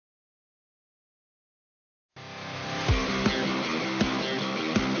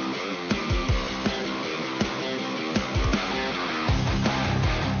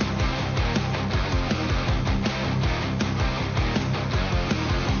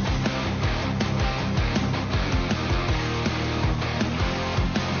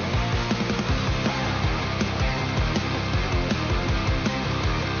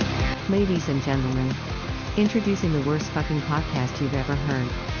Ladies and gentlemen, introducing the worst fucking podcast you've ever heard.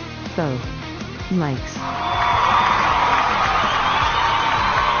 Both Mics.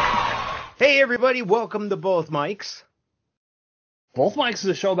 Hey everybody, welcome to Both Mics. Both Mics is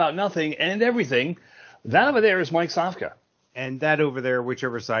a show about nothing and everything. That over there is Mike Sofka. And that over there,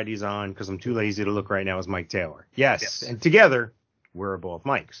 whichever side he's on, because I'm too lazy to look right now, is Mike Taylor. Yes. And together, we're Both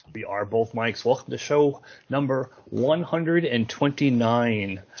Mics. We are Both Mics. Welcome to show number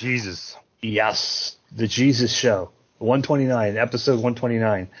 129. Jesus. Yes, the Jesus Show. 129, episode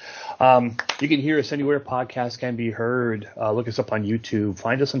 129. You can hear us anywhere podcasts can be heard. Look us up on YouTube.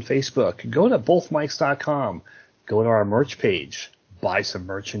 Find us on Facebook. Go to bothmics.com. Go to our merch page. Buy some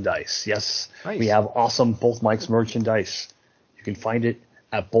merchandise. Yes, nice. We have awesome Both Mics merchandise. You can find it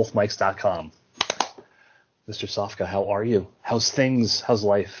at bothmics.com. Mr. Sofka, how are you? How's things? How's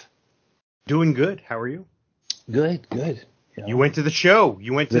life? Doing good. How are you? Good. You know, you went to the show.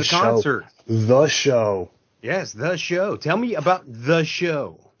 You went to the concert. The show. Yes, the show. Tell me about the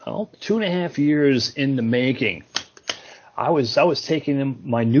show. Oh, 2.5 years in the making. I was taking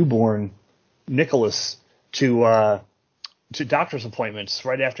my newborn Nicholas to doctor's appointments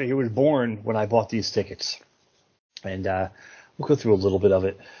right after he was born when I bought these tickets. And we'll go through a little bit of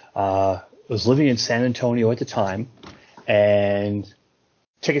it. I was living in San Antonio at the time, and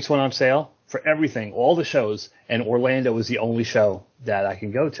tickets went on sale for everything, all the shows, and Orlando was the only show that I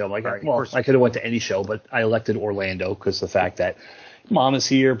can go to. I'm like, right, well, I could have went to any show, but I elected Orlando because of the fact that Mom is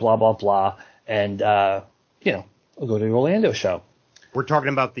here, blah, blah, blah, and, I'll go to the Orlando show. We're talking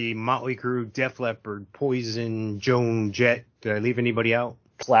about the Motley Crue, Def Leppard, Poison, Joan Jett. Did I leave anybody out?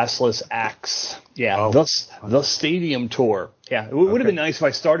 Classless Acts. Yeah, the stadium tour. Yeah, it would have been nice if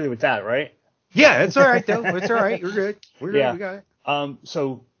I started with that, right? Yeah, it's all right, though. It's all right. We're good. We're good. Yeah. We got it.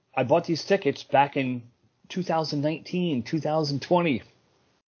 So I bought these tickets back in 2019, 2020.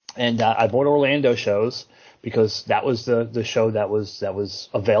 And I bought Orlando shows because that was the show that was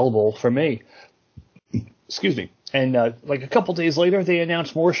available for me. Excuse me. And like a couple days later, they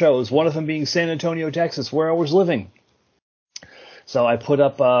announced more shows, one of them being San Antonio, Texas, where I was living. So I put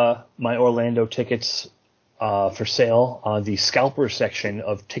up my Orlando tickets for sale on the scalper section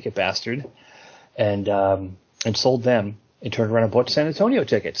of Ticket Bastard and sold them and turned around and bought San Antonio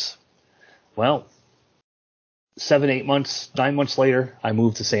tickets. Well, 9 months later, I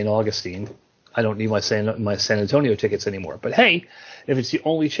moved to St. Augustine. I don't need my San Antonio tickets anymore. But hey, if it's the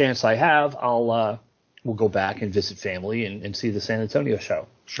only chance I have, we'll go back and visit family and see the San Antonio show.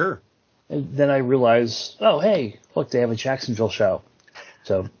 Sure. And then I realized, oh, hey, look, they have a Jacksonville show.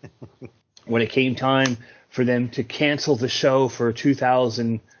 So when it came time for them to cancel the show for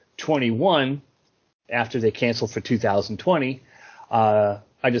 2021, after they canceled for 2020, I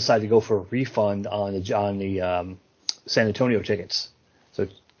decided to go for a refund on the San Antonio tickets. So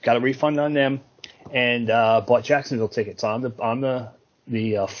got a refund on them and bought Jacksonville tickets on the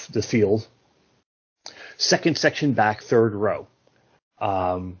field. Second section back, third row.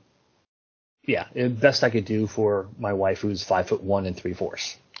 Best I could do for my wife, who's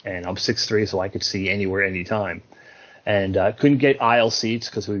 5'1"3/4", and I'm 6'3", so I could see anywhere, anytime. And couldn't get aisle seats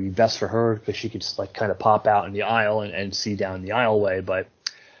because it would be best for her because she could just like kind of pop out in the aisle and see down the aisleway, but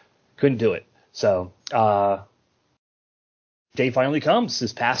couldn't do it. So day finally comes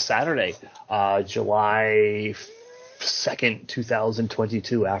this past Saturday, July 2nd,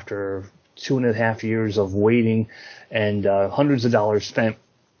 2022, after 2.5 years of waiting and hundreds of dollars spent.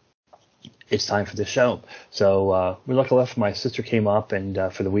 It's time for the show. So we luckily enough, my sister came up and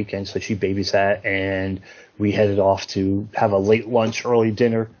for the weekend, so she babysat, and we headed off to have a late lunch, early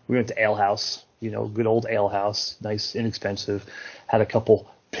dinner. We went to Ale House, good old Ale House, nice, inexpensive. Had a couple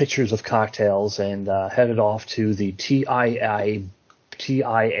pitchers of cocktails and headed off to the TIAA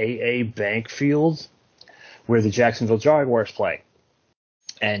Bank Field where the Jacksonville Jaguars play.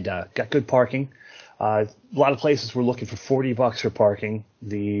 And got good parking. A lot of places were looking for $40 for parking.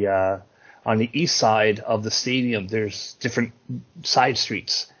 On the east side of the stadium, there's different side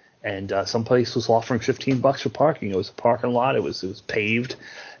streets, and some place was offering $15 for parking. It was a parking lot. It was paved,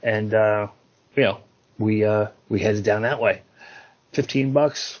 and we headed down that way.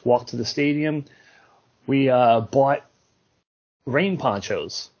 $15. Walked to the stadium. We bought rain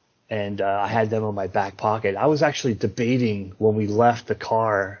ponchos. And I had them in my back pocket. I was actually debating when we left the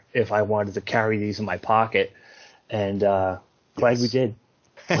car if I wanted to carry these in my pocket. And glad we did.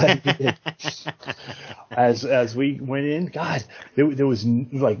 As we went in, God, there was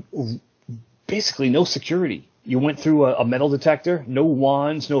like basically no security. You went through a metal detector, no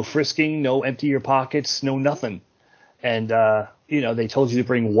wands, no frisking, no empty your pockets, no nothing. And, they told you to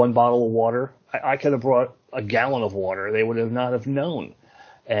bring one bottle of water. I could have brought a gallon of water. They would have not have known.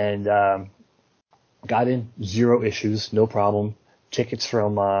 and got in, zero issues, no problem. Tickets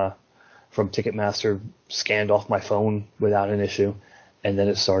from Ticketmaster scanned off my phone without an issue, and then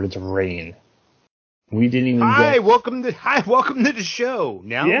it started to rain. We didn't even welcome to the show.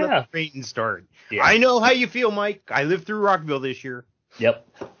 Now let the rain start. Yeah. I know how you feel, Mike. I lived through Rockville this year. Yep.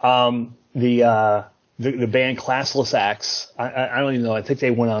 The band Classless Acts, I don't even know. I think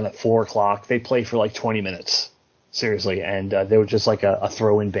they went on at 4:00. They played for like 20 minutes, seriously, and they were just like a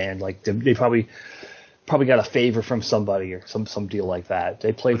throw-in band. Like they probably got a favor from somebody or some deal like that.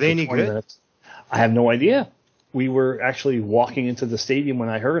 They played for 20 minutes. I have no idea. We were actually walking into the stadium when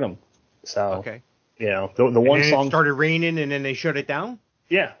I heard them. So, okay. You know, the one song. It started raining and then they shut it down?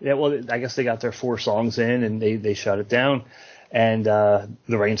 Yeah. Well, I guess they got their 4 songs in and they shut it down. And the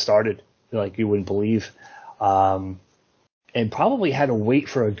rain started like you wouldn't believe. And probably had to wait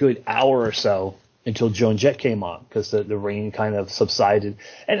for a good hour or so until Joan Jett came on because the rain kind of subsided.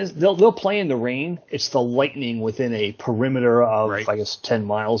 And they'll play in the rain. It's the lightning within a perimeter of, I guess, 10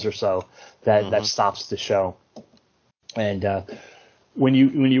 miles or so that stops the show. And when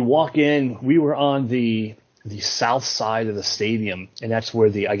you walk in, we were on the south side of the stadium, and that's where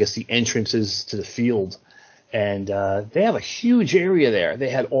the entrance is to the field. And they have a huge area there. They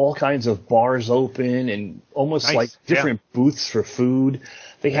had all kinds of bars open and almost like different booths for food.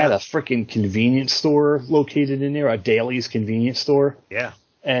 They had a freaking convenience store located in there, a Daly's convenience store. Yeah.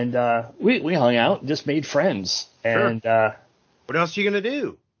 And we hung out and just made friends. Sure. And what else are you going to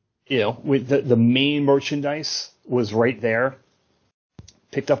do? You know, with the main merchandise was right there.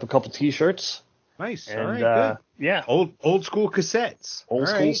 Picked up a couple T-shirts. Nice. And, all right. Good. Yeah. Old school cassettes. Old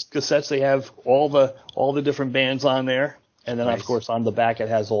school cassettes. They have all the different bands on there, and then of course on the back it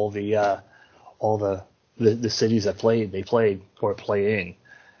has all the cities that they played or play in.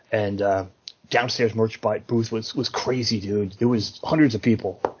 And downstairs merch booth was crazy, dude. There was hundreds of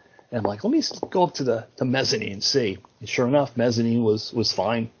people. And I'm like, let me go up to the mezzanine and see. And sure enough, mezzanine was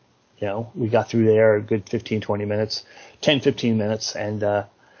fine. You know, we got through there a good 15 minutes, and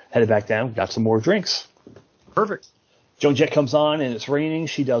headed back down, got some more drinks. Perfect. Joan Jett comes on, and it's raining.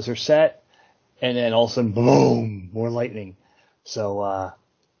 She does her set, and then all of a sudden, boom, more lightning. So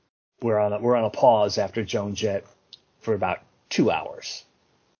we're on a pause after Joan Jett for about 2 hours.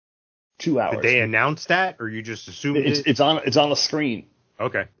 2 hours. Did they announce that, or you just assumed it's on the screen?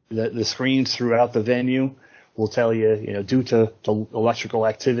 Okay. The screens throughout the venue will tell you, due to electrical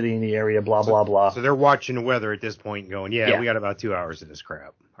activity in the area, blah, blah, blah. So they're watching the weather at this point and going, we got about 2 hours of this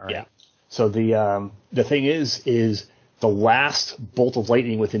crap. All right. Yeah. So the thing is the last bolt of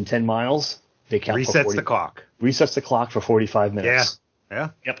lightning within 10 miles, they count resets the clock. Resets the clock for 45 minutes.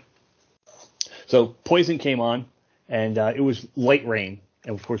 Yeah. Yep. So Poison came on, and it was light rain.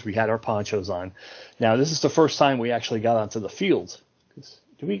 And, of course, we had our ponchos on. Now, this is the first time we actually got onto the field.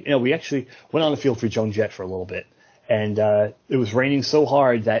 We actually went on the field for Joan Jett for a little bit. And it was raining so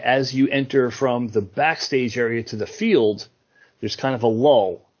hard that as you enter from the backstage area to the field, there's kind of a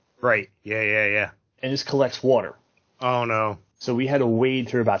lull. Right. Yeah. And this collects water. Oh, no. So we had to wade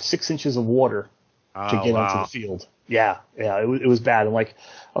through about 6 inches of water to get onto the field. Yeah. It was bad. I'm like,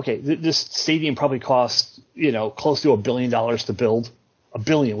 okay, this stadium probably cost, close to $1 billion to build. $1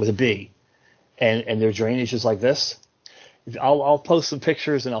 billion with a B. And their drainage is like this. I'll post some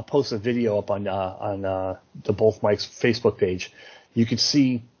pictures and I'll post a video up on the Both Mike's Facebook page. You could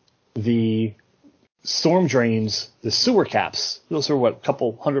see the storm drains, the sewer caps. Those are a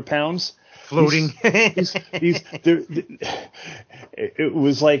couple 100 pounds floating. It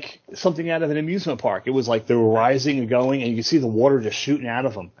was like something out of an amusement park. It was like they were rising and going, and you could see the water just shooting out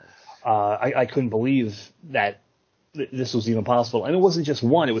of them. I couldn't believe that this was even possible. And it wasn't just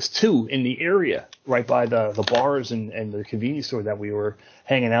one, it was 2 in the area right by the bars and the convenience store that we were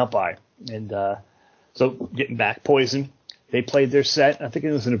hanging out by. And so getting back, Poison, they played their set. I think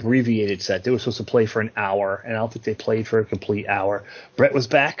it was an abbreviated set. They were supposed to play for an hour, and I don't think they played for a complete hour. Brett was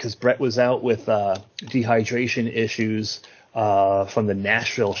back because Brett was out with dehydration issues from the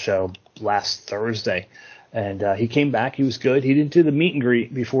Nashville show last Thursday. And he came back. He was good. He didn't do the meet and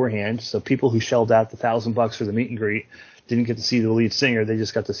greet beforehand. So people who shelled out the $1,000 for the meet and greet didn't get to see the lead singer. They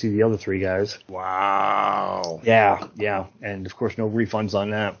just got to see the other 3 guys. Wow. Yeah. And, of course, no refunds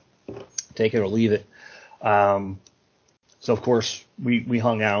on that. Take it or leave it. So, of course, we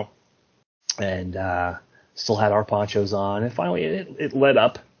hung out and still had our ponchos on. And finally, it let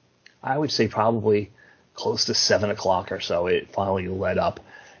up. I would say probably close to 7 o'clock or so. It finally let up.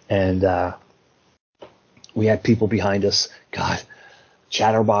 And we had people behind us. God,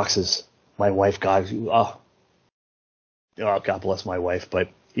 chatterboxes. My wife, God bless my wife. But,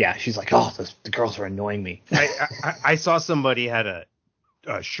 yeah, she's like, the girls are annoying me. I saw somebody had a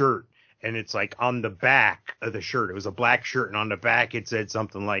shirt, and it's like on the back of the shirt. It was a black shirt, and on the back it said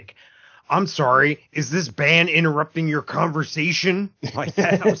something like, "I'm sorry, is this band interrupting your conversation?" Like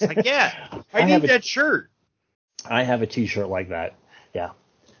that. I was like, yeah, I need that shirt. I have a T-shirt like that. Yeah.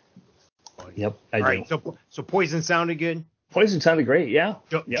 Yep, I do. All right, so Poison sounded good? Poison sounded great, yeah.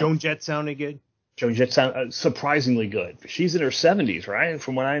 Joan Jett sounded good? Joan Jett sounded surprisingly good. She's in her 70s, right?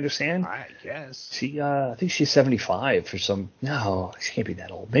 From what I understand. I guess. I think she's 75 for some. No, she can't be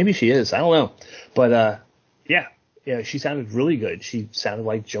that old. Maybe she is. I don't know. But yeah, she sounded really good. She sounded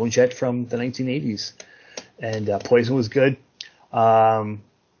like Joan Jett from the 1980s, and Poison was good.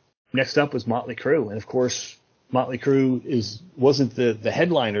 Next up was Motley Crue, and of course, Motley Crue wasn't the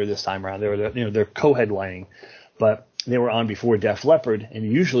headliner this time around. They were they're co-headlining, but they were on before Def Leppard, and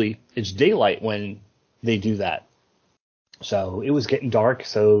usually it's daylight when they do that. So it was getting dark,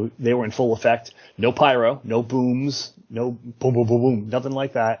 so they were in full effect. No pyro, no booms, no boom, boom, boom, boom, nothing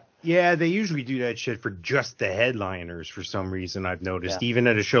like that. Yeah, they usually do that shit for just the headliners for some reason, I've noticed, even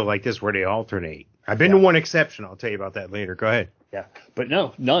at a show like this where they alternate. I've been to one exception. I'll tell you about that later. Go ahead. Yeah, but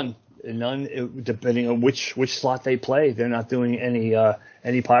no, none, depending on which slot they play, they're not doing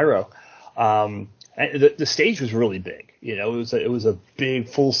any pyro. The stage was really big. It was a big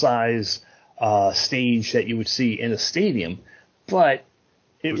full size stage that you would see in a stadium, but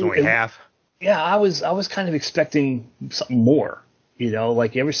it was only half. Yeah, I was kind of expecting something more.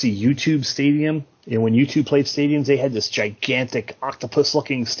 Like you ever see YouTube Stadium? When YouTube played stadiums, they had this gigantic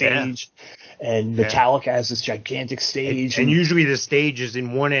octopus-looking stage, and Metallica has this gigantic stage. And usually the stage is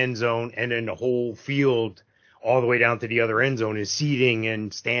in one end zone, and then the whole field all the way down to the other end zone is seating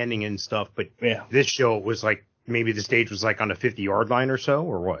and standing and stuff. But this show was like, maybe the stage was like on a 50-yard line or so,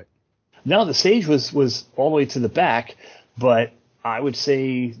 or what? No, the stage was all the way to the back, but I would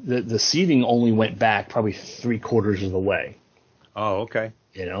say the seating only went back probably 3/4 of the way. Oh, okay.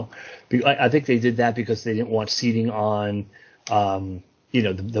 I think they did that because they didn't want seating on,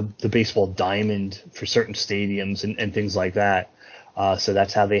 the baseball diamond for certain stadiums and things like that. So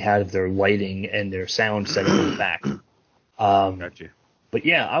that's how they had their lighting and their sound set up in the back. Gotcha. But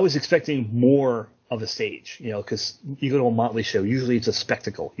yeah, I was expecting more of a stage, because you go to a Motley show, usually it's a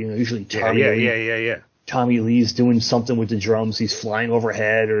spectacle. Usually Tommy Lee's doing something with the drums. He's flying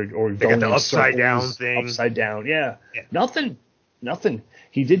overhead or they going got the upside circles, down thing. Upside down, yeah. Nothing.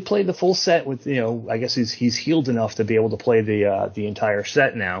 He did play the full set with, I guess he's healed enough to be able to play the entire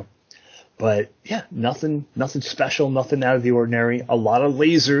set now. But yeah, nothing special, nothing out of the ordinary. A lot of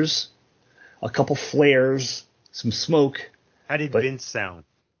lasers, a couple flares, some smoke. How did Vince sound?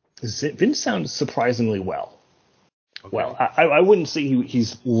 Vince sounds surprisingly well. Okay. Well, I wouldn't say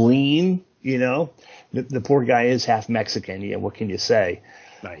he's lean, The poor guy is half Mexican. Yeah, what can you say?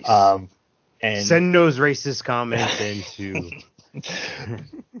 Nice. And send those racist comments into.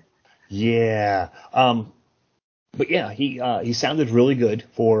 Yeah. But yeah, he sounded really good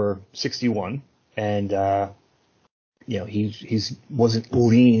for 61, and he wasn't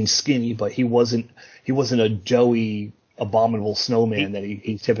lean, skinny, but he wasn't a doughy, abominable snowman that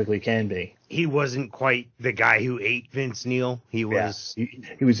he typically can be. He wasn't quite the guy who ate Vince Neil. He was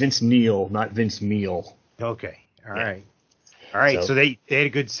he was Vince Neil, not Vince Meal. Okay. All right. So they had a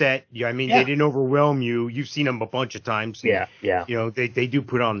good set. They didn't overwhelm you. You've seen them a bunch of times. Yeah. They do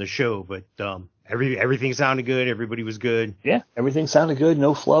put on the show, but everything sounded good. Everybody was good. Yeah, everything sounded good.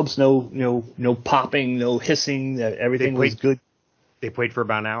 No flubs, no popping, no hissing. Everything was good. They played for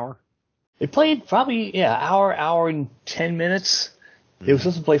about an hour? They played probably, hour and 10 minutes. They were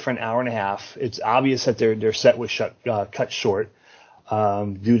supposed to play for an hour and a half. It's obvious that their set was cut short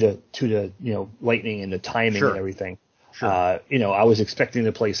due to lightning and the timing and everything. Sure. I was expecting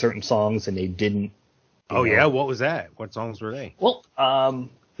to play certain songs and they didn't. Yeah? What was that? What songs were they? Well,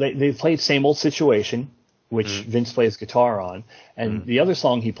 they played Same Old Situation, which Vince plays guitar on, and the other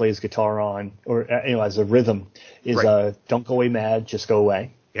song he plays guitar on, or as a rhythm, is Don't Go Away Mad, Just Go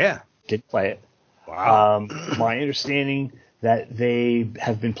Away. Yeah. Didn't play it. Wow. My understanding that they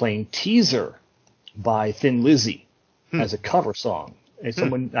have been playing Teaser by Thin Lizzy as a cover song.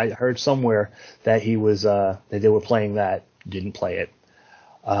 And I heard somewhere that that they were playing that, didn't play it.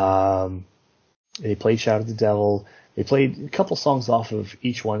 They played Shout at the Devil. They played a couple songs off of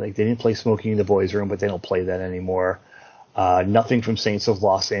each one. Like they didn't play Smoking in the Boys' Room, but they don't play that anymore. Nothing from Saints of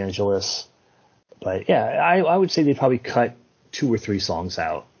Los Angeles. But yeah, I would say they probably cut 2 or 3 songs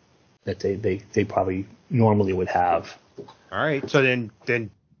out that they probably normally would have. All right. So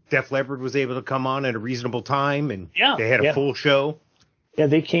then Def Leppard was able to come on at a reasonable time, and they had a full show. Yeah,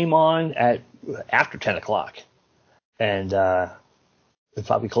 they came on after 10 o'clock, and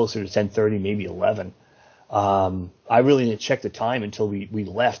probably closer to 10:30, maybe 11. I really didn't check the time until we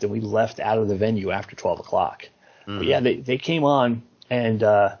left, and we left out of the venue after 12 o'clock. But yeah, they came on, and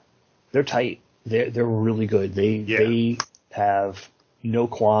they're tight. They're really good. They have no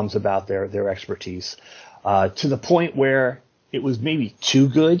qualms about their expertise, to the point where it was maybe too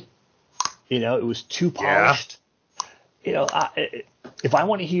good. It was too polished. If I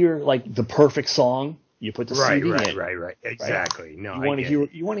want to hear like the perfect song, you put the CD in. Right. Exactly. Right? No,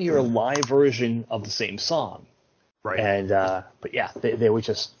 You want to hear a live version of the same song. Right. And but yeah, they were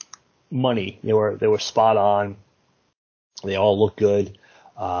just money. They were spot on. They all looked good.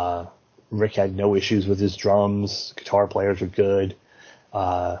 Rick had no issues with his drums. Guitar players were good.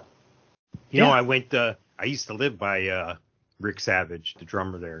 I used to live by Rick Savage, the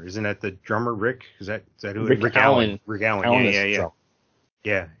drummer there. Isn't that the drummer, Rick? Is that who? Rick Allen. Rick Allen. Yeah.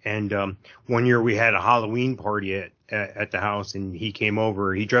 Yeah. And one year we had a Halloween party at the house, and he came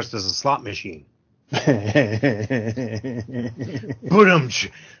over. He dressed as a slot machine. All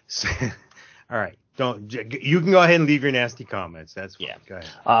right. You can go ahead and leave your nasty comments. That's fine. Yeah. Go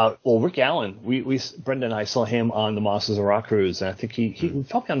ahead. Well, Rick Allen, Brenda and I saw him on the Monsters of Rock cruise, and I think he was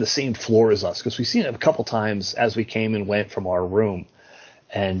probably on the same floor as us, because we've seen him a couple times as we came and went from our room.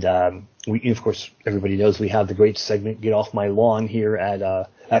 And we, of course, everybody knows we have the great segment "Get Off My Lawn" here at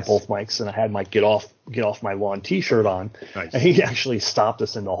both mics, and I had my "Get Off My Lawn" T-shirt on, nice. And he actually stopped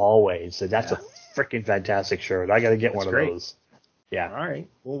us in the hallway and said, "That's a freaking fantastic shirt. I got to get one of those." Yeah. All right.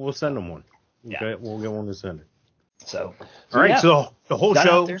 Well, we'll send him one. Okay, we'll get one to send it. So all right. Yeah. So the whole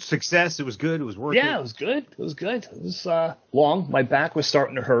show, success. It was good. It was worth it. Yeah, it was good. It was long. My back was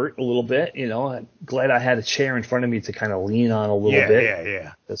starting to hurt a little bit. I'm glad I had a chair in front of me to kind of lean on a little bit.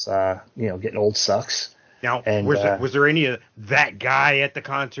 Yeah. Because getting old sucks. Now, was there any of that guy at the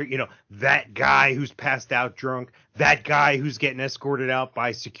concert? That guy who's passed out drunk, that guy who's getting escorted out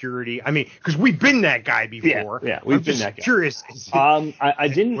by security. I mean, because we've been that guy before. Yeah, we've been that guy. Curious. I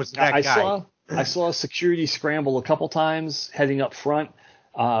didn't. Was that guy? I saw a security scramble a couple times heading up front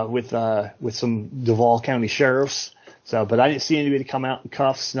with some Duval County sheriffs. But I didn't see anybody come out in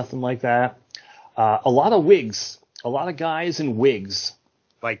cuffs, nothing like that. A lot of wigs, a lot of guys in wigs.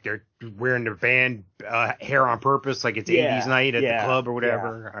 Like they're wearing their band hair on purpose, like it's 80s night at the club or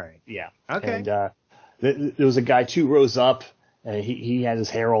whatever. Yeah. All right. Yeah. Okay. And there was a guy 2 rows up, and he had his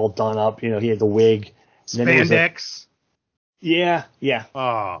hair all done up. He had the wig. Spandex. Yeah.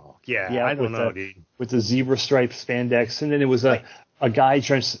 Oh, yeah. I don't know, dude. With the zebra stripe spandex. And then there was a guy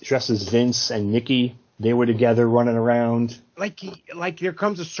dressed as Vince and Nikki. They were together running around. Like there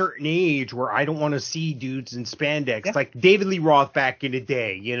comes a certain age where I don't want to see dudes in spandex. Yeah. Like David Lee Roth back in the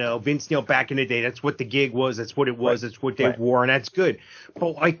day, Vince Neil back in the day. That's what the gig was. That's what it was. That's what they wore, and that's good.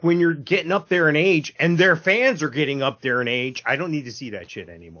 But like when you're getting up there in age and their fans are getting up there in age, I don't need to see that shit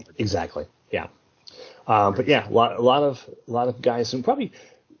anymore. Exactly. Yeah. But yeah, a lot of guys, and probably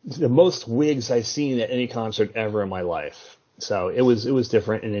the most wigs I've seen at any concert ever in my life. So it was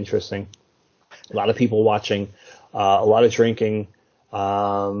different and interesting. A lot of people watching, a lot of drinking.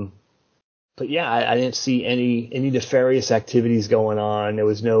 But yeah, I didn't see any nefarious activities going on. There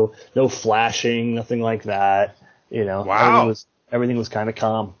was no flashing, nothing like that. Wow. Everything was kind of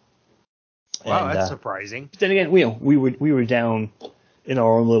calm. Wow, and, that's surprising. But then again, we were down in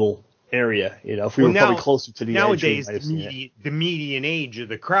our own little area. If we were probably closer to the nowadays, edge, the median age of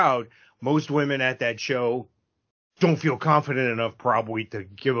the crowd, most women at that show don't feel confident enough probably to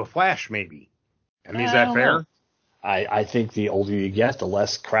give a flash. Maybe. I mean, is that fair? I think the older you get, the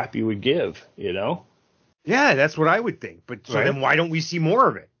less crap you would give. Yeah, that's what I would think. But then why don't we see more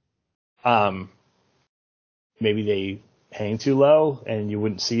of it? Maybe they hang too low and you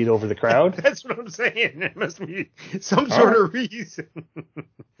wouldn't see it over the crowd. That's what I'm saying. There must be some sort of reason.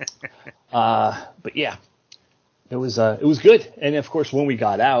 But yeah, it was good. And of course, when we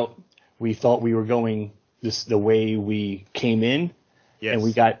got out, we thought we were going the way we came in. Yes. And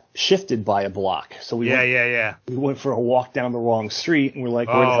we got shifted by a block. So we went for a walk down the wrong street, and we're like,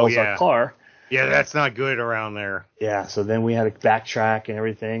 where the hell's our car? Yeah, that's not good around there. Yeah, so then we had to backtrack and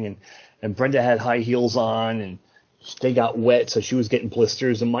everything, and Brenda had high heels on, and they got wet, so she was getting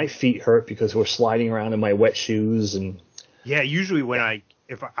blisters, and my feet hurt because we're sliding around in my wet shoes. And yeah, usually when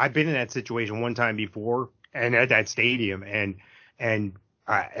if I've been in that situation one time before, and at that stadium, and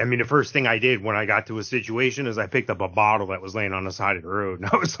I mean, the first thing I did when I got to a situation is I picked up a bottle that was laying on the side of the road. And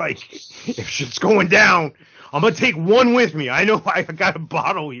I was like, if shit's going down, I'm going to take one with me. I know I got a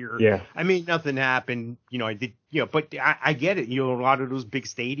bottle here. Yeah. I mean, nothing happened. I but I get it. A lot of those big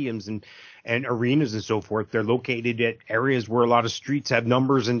stadiums and arenas and so forth, they're located at areas where a lot of streets have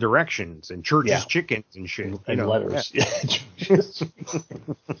numbers and directions and churches, chickens and shit. And letters.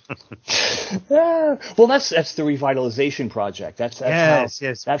 Yeah. Well, that's the revitalization project. That's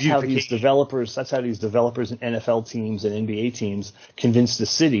how these developers and NFL teams and NBA teams convince the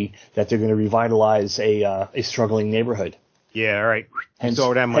city that they're going to revitalize a struggling neighborhood. Yeah, all right. Hence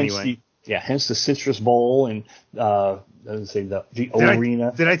all that money went. Hence the Citrus Bowl and the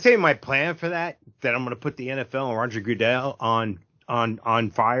arena. Did I tell you my plan for that? That I'm going to put the NFL and Roger Goodell on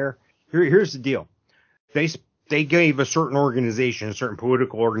fire. Here's the deal. They gave a certain organization, a certain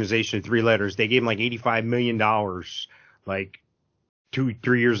political organization, 3 letters. They gave them like $85 million, like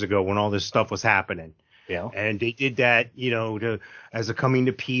 2-3 years ago when all this stuff was happening. Yeah. And they did that, as a coming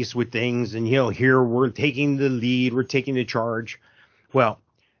to peace with things. And, here we're taking the lead. We're taking the charge. Well,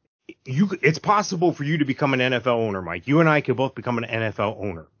 it's possible for you to become an NFL owner, Mike. You and I could both become an NFL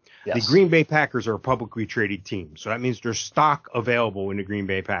owner. Yes. The Green Bay Packers are a publicly traded team. So that means there's stock available in the Green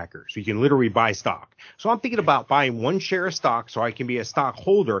Bay Packers. So you can literally buy stock. So I'm thinking about buying 1 share of stock so I can be a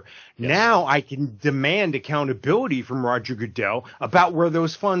stockholder. Yes. Now I can demand accountability from Roger Goodell about where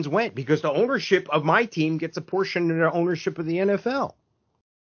those funds went, because the ownership of my team gets a portion of the ownership of the NFL.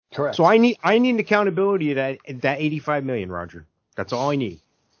 Correct. So I need accountability of that $85 million, Roger. That's all I need.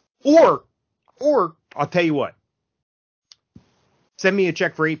 Or I'll tell you what. Send me a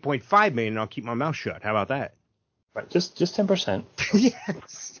check for $8.5 million and I'll keep my mouth shut. How about that? Right, just 10%.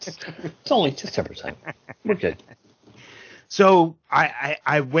 Yes. It's only just 10%. We're good. So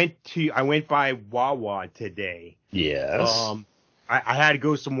I went by Wawa today. Yes. I had to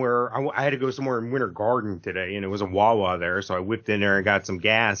go somewhere. I had to go somewhere in Winter Garden today, and it was a Wawa there. So I whipped in there and got some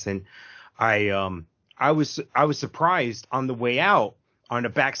gas, and I was surprised on the way out. On the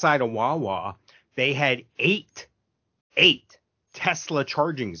backside of Wawa, they had eight Tesla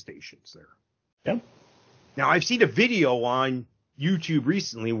charging stations there. Yep. Now, I've seen a video on YouTube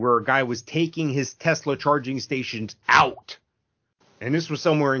recently where a guy was taking his Tesla charging stations out. And this was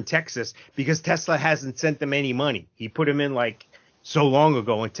somewhere in Texas because Tesla hasn't sent them any money. He put them in like so long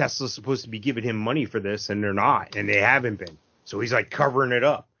ago, and Tesla's supposed to be giving him money for this, and they're not, and they haven't been. So he's like covering it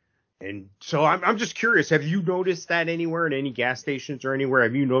up. And so I'm just curious, have you noticed that anywhere in any gas stations or anywhere?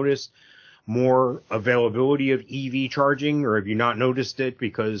 Have you noticed more availability of EV charging, or have you not noticed it?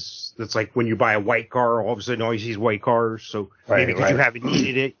 Because it's like when you buy a white car, all of a sudden all you see is white cars. So maybe because you haven't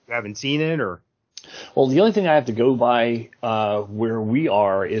needed it, you haven't seen it, or? Well, the only thing I have to go by where we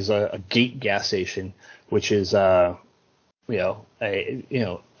are is a Gate gas station, which is a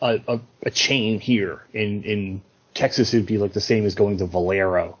chain here in Texas. It'd be like the same as going to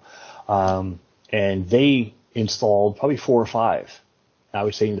Valero. And they installed probably 4 or 5, I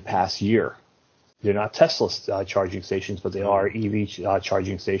would say, in the past year. They're not Tesla charging stations, but they are EV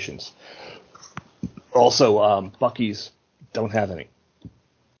charging stations. Also, Buc-ee's don't have any.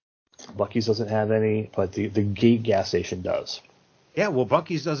 Buc-ee's doesn't have any, but the Gate gas station does. Yeah, well,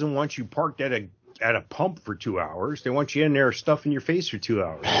 Buc-ee's doesn't want you parked at a pump for 2 hours. They want you in there stuffing your face for 2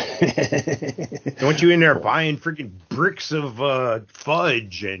 hours. They want you in there buying freaking bricks of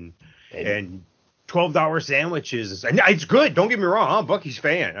fudge and $12 sandwiches. And it's good. Don't get me wrong. I'm a Buc-ee's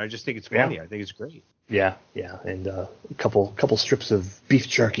fan. I just think it's funny. Yeah. I think it's great. Yeah. And a couple strips of beef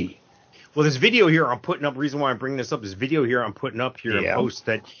jerky. Well, this video here I'm putting up, reason why I'm bringing this up, this video here I'm putting up here and post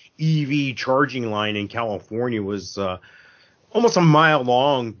that EV charging line in California was almost a mile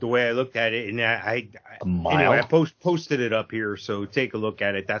long the way I looked at it. And I posted it up here. So take a look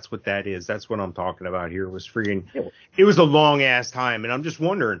at it. That's what that is. That's what I'm talking about here. It was a long ass time. And I'm just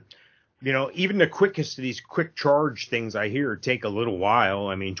wondering, even the quickest of these quick charge things I hear take a little while.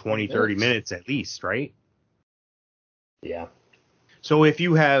 I mean, 20, 30 minutes at least, right? Yeah. So if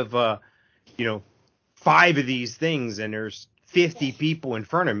you have, 5 of these things and there's 50 people in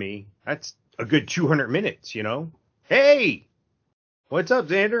front of me, that's a good 200 minutes, Hey, what's up,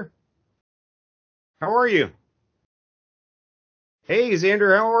 Xander? How are you? Hey,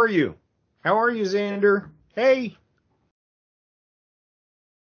 Xander, how are you? How are you, Xander? Hey.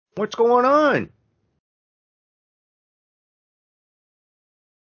 What's going on?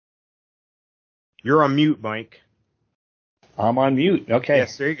 You're on mute, Mike. I'm on mute. Okay.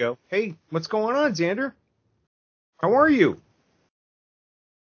 Yes, there you go. Hey, what's going on, Xander? How are you?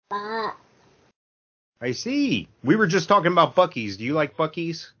 I see. We were just talking about Buc-ee's. Do you like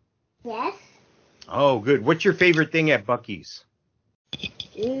Buc-ee's? Yes. Oh, good. What's your favorite thing at Buc-ee's?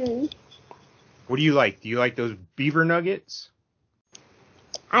 What do you like? Do you like those beaver nuggets?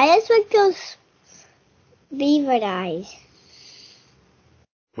 I just like those beaver eyes.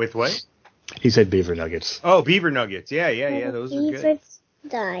 With what? He said beaver nuggets. Oh, beaver nuggets. Yeah. Those are good. Beavers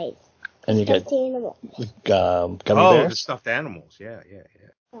died. And you get Stuffed animal. gummy Oh, bears. the stuffed animals. Yeah.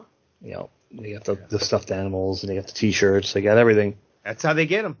 You know, they got the stuffed animals, and they got the T-shirts. They got everything. That's how they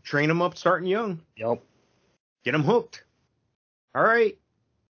get them. Train them up starting young. Yep. Get them hooked. All right.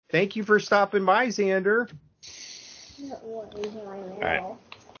 Thank you for stopping by, Xander. All right.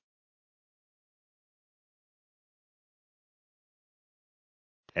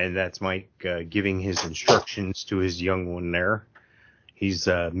 And that's Mike giving his instructions to his young one there. He's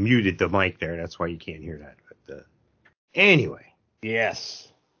muted the mic there. That's why you can't hear that. But anyway. Yes.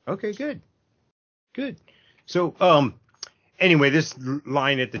 Okay, good. So, anyway, this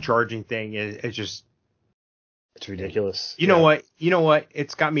line at the charging thing is just... It's ridiculous. You know what?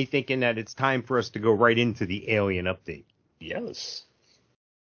 It's got me thinking that it's time for us to go right into the alien update. Yes.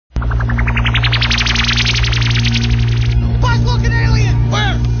 Bug-looking alien!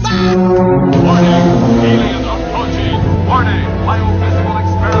 Where? Warning! Alien approaching! Warning! Biophysical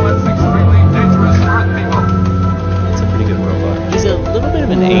experiments extremely dangerous to Earth people! It's a pretty good robot. He's a little bit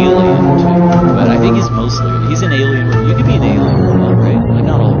of an alien, too. But I think he's an alien robot. You could be an alien robot, right? Like,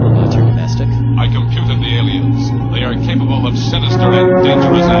 not all robots are domestic. I computed the aliens. They are capable of sinister and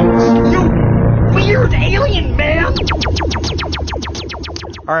dangerous acts. You weird alien man!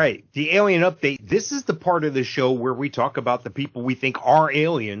 All right, the alien update. This is the part of the show where we talk about the people we think are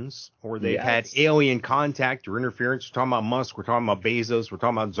aliens, or they've had alien contact or interference. We're talking about Musk. We're talking about Bezos. We're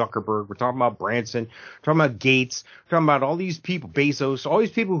talking about Zuckerberg. We're talking about Branson. We're talking about Gates. We're talking about all these people, Bezos, all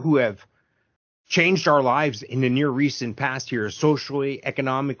these people who have changed our lives in the near recent past here, socially,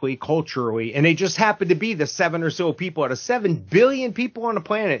 economically, culturally, and they just happen to be the 7 or so people out of 7 billion people on the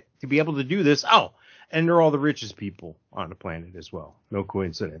planet to be able to do this. Oh, and they're all the richest people on the planet as well. No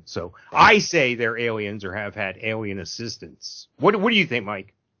coincidence. So I say they're aliens or have had alien assistance. What do you think,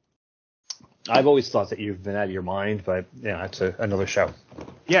 Mike? I've always thought that you've been out of your mind, but yeah, that's another show.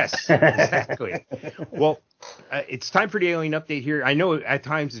 Yes, exactly. Well, it's time for the alien update here. I know at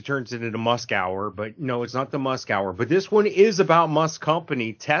times it turns into the Musk hour, but no, it's not the Musk hour. But this one is about Musk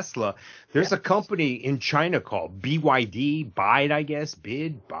company, Tesla. There's a company in China called BYD, BYD, I guess,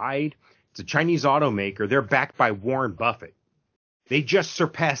 BYD. It's a Chinese automaker. They're backed by Warren Buffett. They just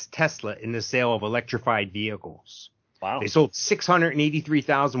surpassed Tesla in the sale of electrified vehicles. Wow. They sold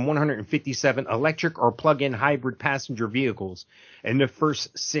 683,157 electric or plug-in hybrid passenger vehicles in the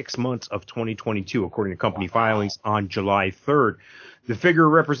first 6 months of 2022, according to company filings on July 3rd. The figure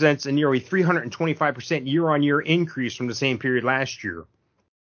represents a nearly 325% year-on-year increase from the same period last year.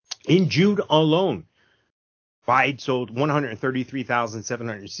 In June alone, BYD sold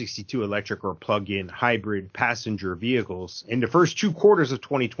 133,762 electric or plug-in hybrid passenger vehicles. In the first 2 quarters of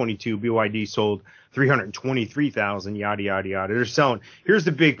 2022, BYD sold 323,000, yada, yada, yada. They're selling. Here's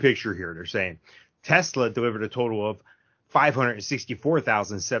the big picture here. They're saying Tesla delivered a total of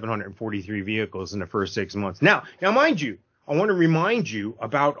 564,743 vehicles in the first 6 months. Now, mind you, I want to remind you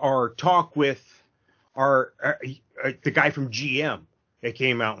about our talk with the guy from GM. They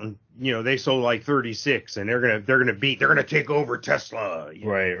came out and, they sold like 36 and they're going to take over Tesla.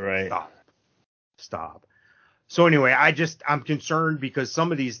 Right. Stop. So anyway, I'm concerned because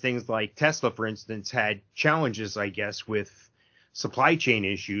some of these things like Tesla, for instance, had challenges, I guess, with supply chain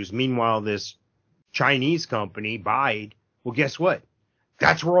issues. Meanwhile, this Chinese company, BYD, well, guess what?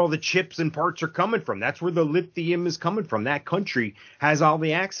 That's where all the chips and parts are coming from. That's where the lithium is coming from. That country has all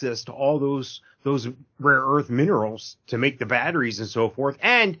the access to all those rare earth minerals to make the batteries and so forth.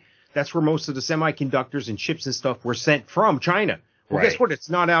 And that's where most of the semiconductors and chips and stuff were sent from China. Well, Guess what? It's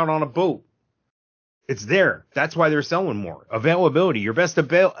not out on a boat. It's there. That's why they're selling more. Availability. Your best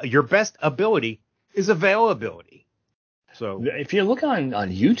ability is availability. So if you look on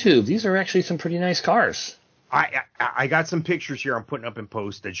YouTube, these are actually some pretty nice cars. I got some pictures here I'm putting up in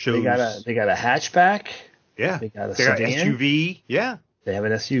post that shows they got a hatchback. Yeah. They got got SUV. Yeah. They have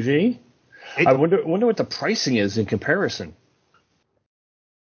an SUV. I wonder what the pricing is in comparison.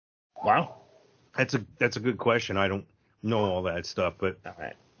 Wow. That's a good question. I don't know all that stuff, but all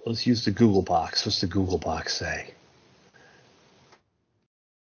right. Let's use the Google box. What's the Google box say?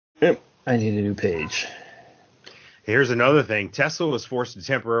 Yep. I need a new page. Here's another thing. Tesla was forced to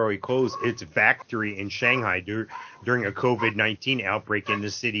temporarily close its factory in Shanghai during a COVID-19 outbreak in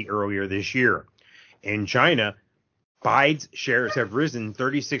the city earlier this year. In China, BYD's shares have risen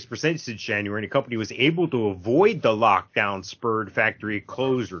 36% since January, and the company was able to avoid the lockdown spurred factory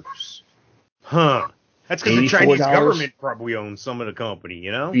closures. That's because the Chinese government probably owns some of the company,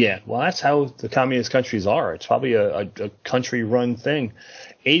 Yeah, well, that's how the communist countries are. It's probably a country-run thing.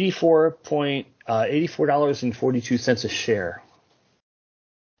 $84.42 a share.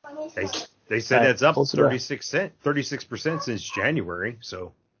 They said that's up close to 36% since January.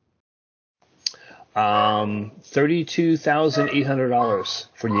 So $32,800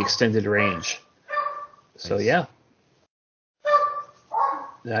 for the extended range. So Nice. yeah,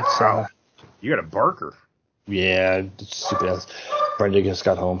 that's wow. You got a barker. yeah, stupid ass. Brenda just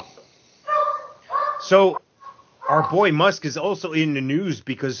got home. So our boy Musk is also in the news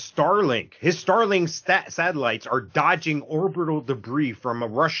because his Starlink satellites are dodging orbital debris from a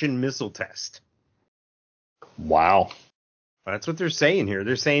Russian missile test. Wow. That's what they're saying here.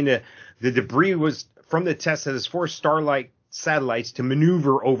 They're saying that the debris was from the test that has forced Starlink satellites to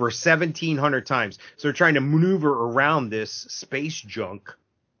maneuver over 1,700 times. So they're trying to maneuver around this space junk.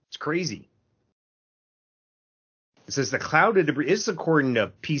 It's crazy. It says the clouded debris, this is according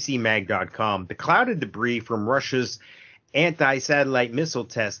to PCMag.com, the clouded debris from Russia's anti-satellite missile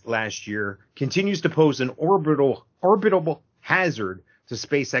test last year continues to pose an orbital hazard to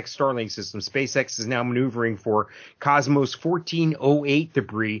SpaceX Starlink system. SpaceX is now maneuvering for Cosmos 1408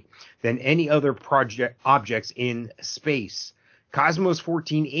 debris than any other objects in space. Cosmos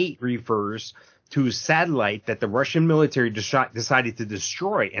 1408 refers to a satellite that the Russian military decided to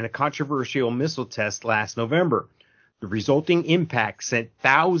destroy in a controversial missile test last November. The resulting impact sent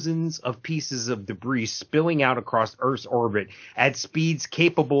thousands of pieces of debris spilling out across Earth's orbit at speeds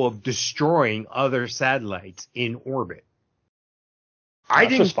capable of destroying other satellites in orbit. I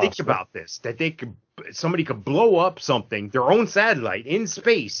didn't think about this, that somebody could blow up something, their own satellite in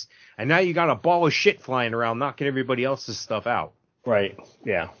space, and now you got a ball of shit flying around knocking everybody else's stuff out. Right.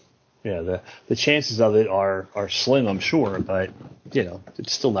 Yeah. Yeah. The chances of it are slim, I'm sure, but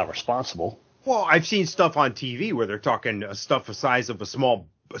it's still not responsible. Well, I've seen stuff on TV where they're talking stuff the size of a small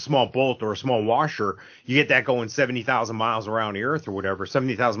bolt or a small washer. You get that going 70,000 miles around the Earth or whatever,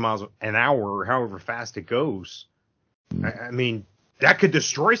 70,000 miles an hour or however fast it goes. I mean, that could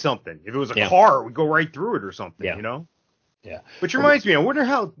destroy something. If it was a car, it would go right through it or something, Yeah. Which reminds me, I wonder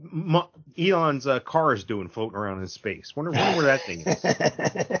how Elon's car is doing floating around in space. Wonder where that thing is.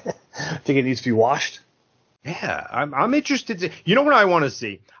 Think it needs to be washed? Yeah, I'm interested. You know what I want to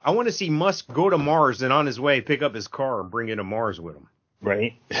see? I want to see Musk go to Mars and on his way pick up his car and bring it to Mars with him.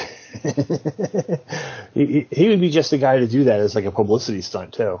 Right. he would be just the guy to do that as like a publicity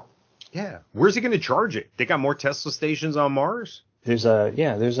stunt too. Yeah. Where's he going to charge it? They got more Tesla stations on Mars? There's a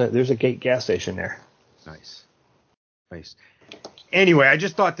Gate gas station there. Nice. Anyway, I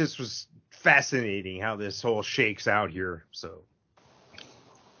just thought this was fascinating how this whole shakes out here. So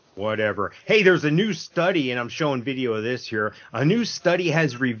whatever. Hey, there's a new study, and I'm showing video of this here. A new study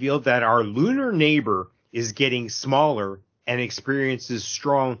has revealed that our lunar neighbor is getting smaller and experiences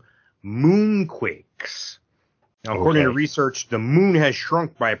strong moonquakes. Now, according to research, the moon has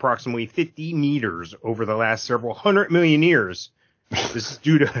shrunk by approximately 50 meters over the last several 100 million years. This is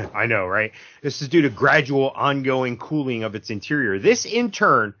due to, I know, right? This is due to gradual ongoing cooling of its interior. This, in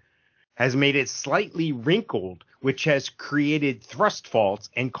turn, has made it slightly wrinkled, which has created thrust faults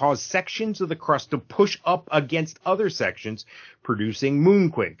and caused sections of the crust to push up against other sections, producing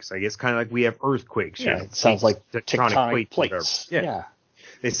moonquakes. I guess kind of like we have earthquakes. Yeah, it sounds like tectonic plates. Yeah.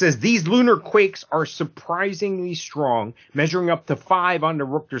 It says these lunar quakes are surprisingly strong, measuring up to 5 on the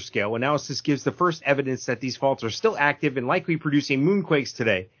Richter scale. Analysis gives the first evidence that these faults are still active and likely producing moonquakes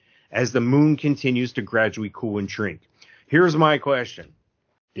today as the moon continues to gradually cool and shrink. Here's my question.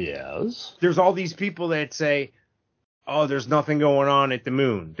 Yes. There's all these people that say, oh, there's nothing going on at the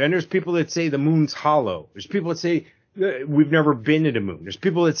moon. Then there's people that say the moon's hollow. There's people that say we've never been to the moon. There's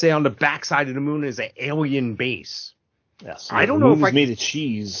people that say on the backside of the moon is an alien base. Yes. I don't know if it's made of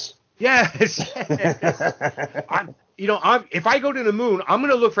cheese. Yes. If I go to the moon, I'm going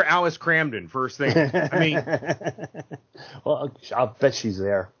to look for Alice Cramden first thing. I mean, well, I'll bet she's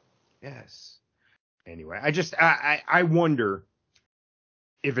there. Yes. Anyway, I wonder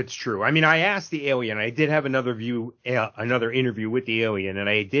if it's true. I mean, I asked the alien. I did have another interview with the alien, and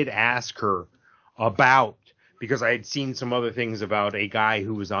I did ask her about, because I had seen some other things about a guy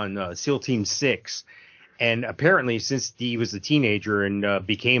who was on SEAL Team 6. And apparently, since he was a teenager and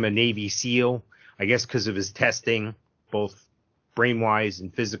became a Navy SEAL, I guess because of his testing, both brain-wise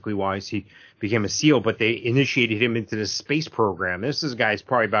and physically-wise, he became a SEAL. But they initiated him into the space program. This is a guy's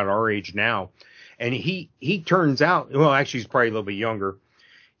probably about our age now. And he turns out, well, actually, he's probably a little bit younger.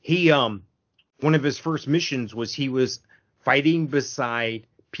 One of his first missions was he was fighting beside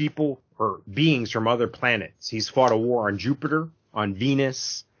people or beings from other planets. He's fought a war on Jupiter, on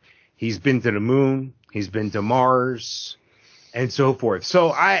Venus. He's been to the moon. He's been to Mars and so forth.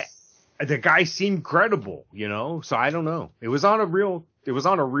 So the guy seemed credible, so I don't know. It was on a real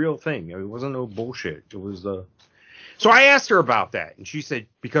thing. It wasn't no bullshit. It was, So I asked her about that, and she said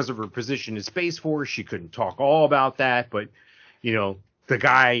because of her position in Space Force, she couldn't talk all about that. But, the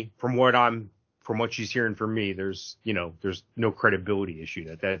guy, from what she's hearing from me, there's no credibility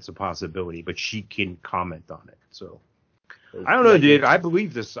issue that's a possibility, but she can comment on it. So I don't know, dude. I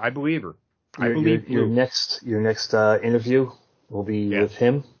believe this. I believe her. I believe your next interview will be with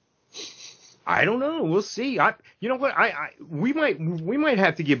him. I don't know. We'll see. You know what? We might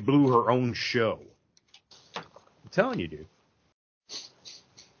have to give Blue her own show. I'm telling you, dude.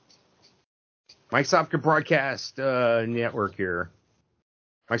 Mike Sopka Broadcast Network here.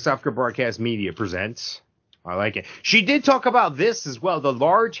 Mike Sopka Broadcast Media presents. I like it. She did talk about this as well. The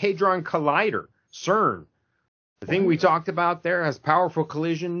Large Hadron Collider, CERN. The thing we talked about there has powerful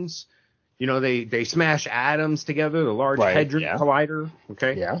collisions. They smash atoms together. The Large Hadron Collider.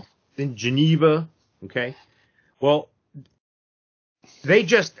 Okay. Yeah. In Geneva. Okay. Well, they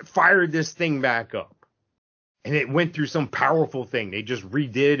just fired this thing back up. And it went through some powerful thing. They just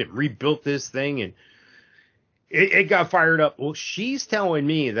redid and rebuilt this thing, and it got fired up. Well, she's telling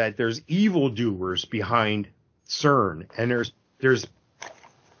me that there's evildoers behind CERN, and there's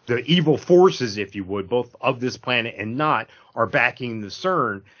the evil forces, if you would, both of this planet and not, are backing the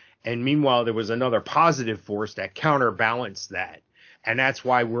CERN. And meanwhile, there was another positive force that counterbalanced that. And that's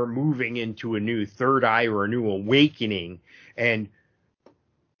why we're moving into a new third eye or a new awakening. And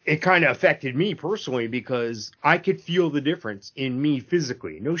it kind of affected me personally because I could feel the difference in me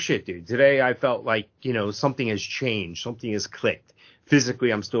physically. No shit, dude. Today I felt like, something has changed. Something has clicked.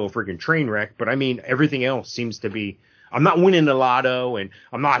 Physically, I'm still a freaking train wreck. But I mean, everything else seems to be, I'm not winning the lotto and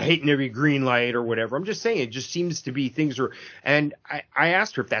I'm not hitting every green light or whatever. I'm just saying it just seems to be things are, and I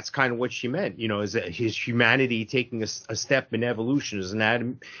asked her if that's kind of what she meant. Is humanity taking a step in evolution?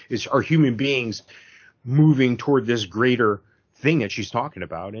 Are human beings moving toward this greater thing that she's talking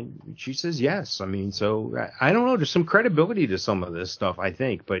about? And she says yes. I mean, so I don't know, there's some credibility to some of this stuff, I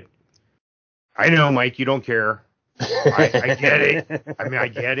think, but I know, Mike, you don't care. I get it. I mean, I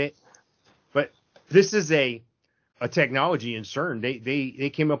get it, but this is a technology in CERN. They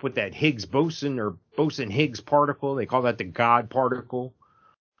came up with that Higgs boson or boson-Higgs particle. They call that the God particle.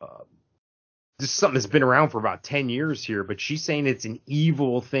 This is something that's been around for about 10 years here, but she's saying it's an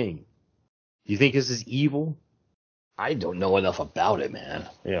evil thing. Do you think this is evil? I don't know enough about it, man.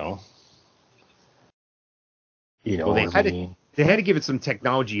 Well, they had to give it some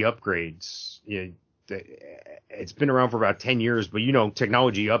technology upgrades. It's been around for about 10 years, but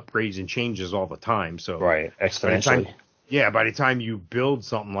technology upgrades and changes all the time. So exponentially. By the time you build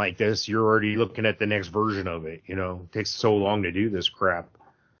something like this, you're already looking at the next version of it. It takes so long to do this crap.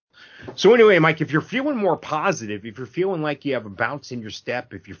 So anyway, Mike, if you're feeling more positive, if you're feeling like you have a bounce in your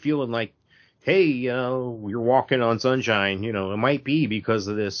step, if you're feeling like, hey, you're walking on sunshine, it might be because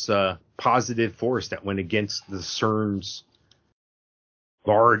of this positive force that went against the CERN's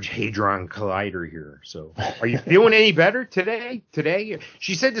Large Hadron Collider here. So are you feeling any better today?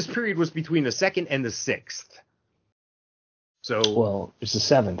 She said this period was between the 2nd and the 6th. So, well, it's the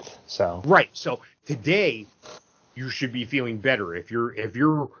 7th. So right. So today you should be feeling better. If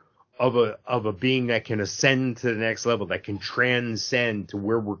you're of a being that can ascend to the next level, that can transcend to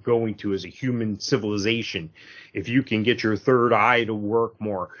where we're going to as a human civilization. If you can get your third eye to work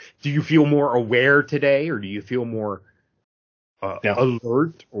more, do you feel more aware today, or do you feel more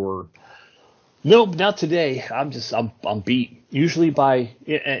alert? Or nope, not today. I'm beat. Usually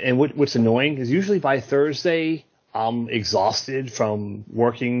what's annoying is usually by Thursday I'm exhausted from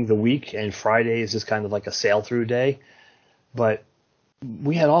working the week, and Friday is just kind of like a sail through day. But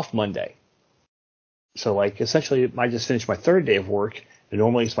we had off Monday. So essentially I just finished my 3rd day of work, and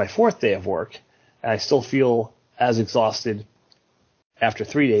normally it's my 4th day of work, and I still feel as exhausted after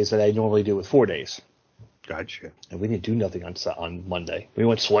 3 days that I normally do with 4 days. Gotcha. And we didn't do nothing on Monday. We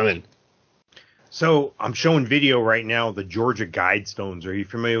went swimming. So I'm showing video right now of the Georgia Guidestones. Are you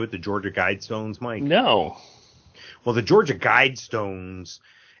familiar with the Georgia Guidestones, Mike? No. Well, the Georgia Guidestones,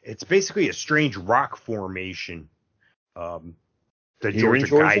 it's basically a strange rock formation. The Georgia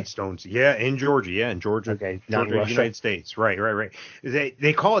Guidestones. Yeah, in Georgia. Okay, Georgia, United States. Right.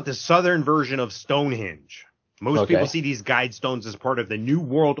 They call it the southern version of Stonehenge. Most people see these Guidestones as part of the New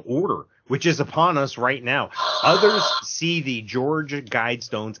World Order, which is upon us right now. Others see the Georgia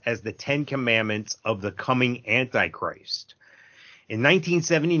Guidestones as the 10 Commandments of the coming Antichrist. In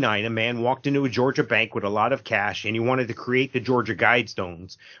 1979, a man walked into a Georgia bank with a lot of cash, and he wanted to create the Georgia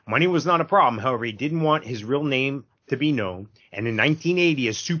Guidestones. Money was not a problem. However, he didn't want his real name to be known. And in 1980,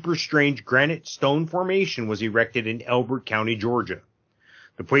 a super strange granite stone formation was erected in Elbert County, Georgia.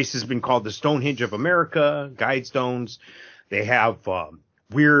 The place has been called the Stonehenge of America, Guidestones. They have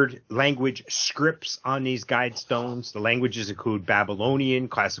weird language scripts on these Guidestones. The languages include Babylonian,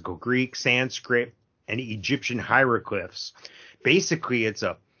 Classical Greek, Sanskrit, and Egyptian hieroglyphs. Basically,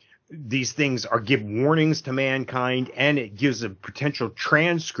 these things give warnings to mankind, and it gives a potential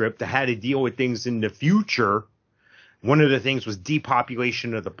transcript to how to deal with things in the future. One of the things was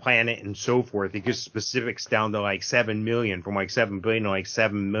depopulation of the planet and so forth. It gives specifics down to like 7 million, from like 7 billion to like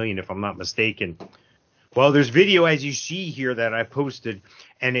 7 million, if I'm not mistaken. Well, there's video, as you see here, that I posted,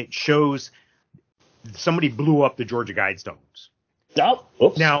 and it shows somebody blew up the Georgia Guidestones. Oh,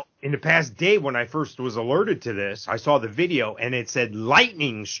 oops. Now, in the past day, when I first was alerted to this, I saw the video, and it said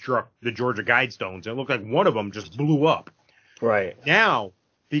lightning struck the Georgia Guidestones. It looked like one of them just blew up. Right. Now,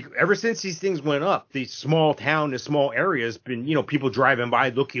 ever since these things went up, these small town, the small areas, been, people driving by,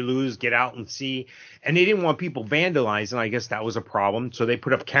 looky-loos, get out and see. And they didn't want people vandalizing. I guess that was a problem. So they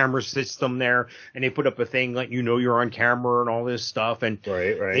put up camera system there, and they put up a thing letting you know you're on camera and all this stuff. And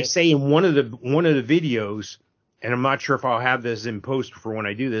right. They say in one of the videos, and I'm not sure if I'll have this in post for when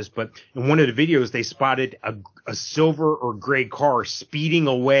I do this, but in one of the videos, they spotted a silver or gray car speeding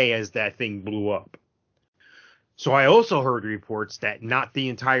away as that thing blew up. So I also heard reports that not the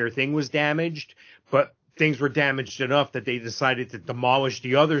entire thing was damaged, but things were damaged enough that they decided to demolish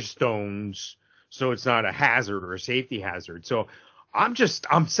the other stones so it's not a hazard or a safety hazard. So I'm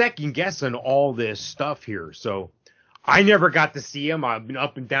second guessing all this stuff here. So I never got to see them. I've been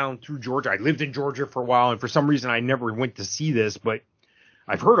up and down through Georgia. I lived in Georgia for a while, and for some reason I never went to see this, but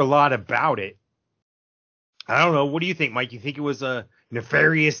I've heard a lot about it. I don't know. What do you think, Mike? You think it was a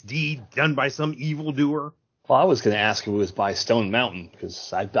nefarious deed done by some evildoer? Well, I was going to ask if it was by Stone Mountain,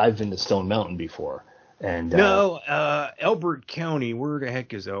 because I've been to Stone Mountain before. And no, Elbert County. Where the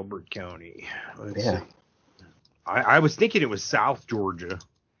heck is Elbert County? Let's see. I was thinking it was South Georgia.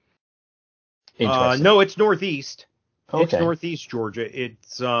 No, it's Northeast. Okay. It's Northeast Georgia.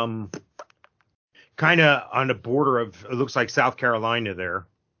 It's kind of on the border of, it looks like South Carolina there.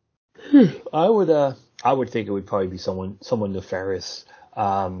 I would think it would probably be someone nefarious.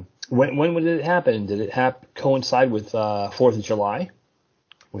 When did it happen? Did it coincide with 4th of July?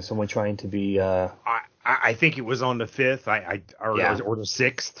 Was someone trying to be? I think it was on the 5th. Or the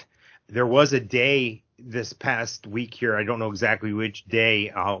 6th. There was a day this past week here. I don't know exactly which day.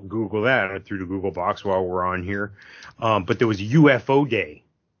 I'll Google that through the Google box while we're on here. But there was a UFO day.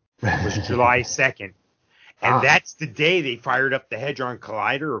 It was July 2nd. And that's the day they fired up the Hadron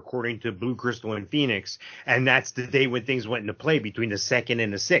Collider, according to Blue Crystal in Phoenix. And that's the day when things went into play, between the 2nd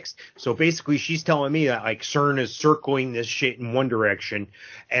and the 6th. So basically, she's telling me that like CERN is circling this shit in one direction,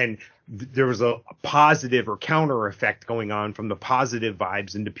 and there was a positive or counter effect going on from the positive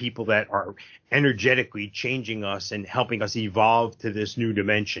vibes into people that are energetically changing us and helping us evolve to this new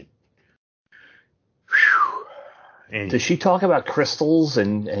dimension. Whew. And does she talk about crystals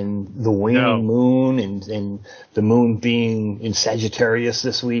and the waning moon and the moon being in Sagittarius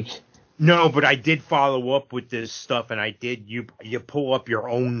this week? No, but I did follow up with this stuff, and I did. You pull up your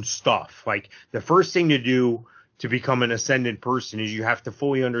own stuff. Like, the first thing to do to become an ascendant person is you have to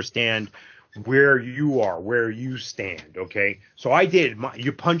fully understand where you are, where you stand. Okay, so I did.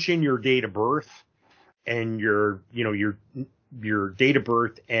 You punch in your date of birth and your date of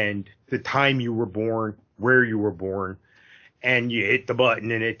birth and the time you were born, where you were born, and you hit the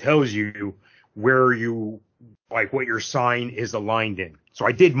button and it tells you where you, like, what your sign is aligned in. So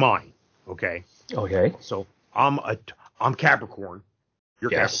I did mine. Okay. So I'm Capricorn.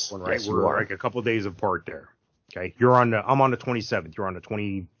 You're Capricorn, right? Yes, we're like a couple of days apart there. Okay. I'm on the 27th. You're on the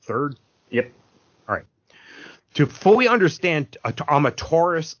 23rd. Yep. All right. To fully understand, I'm a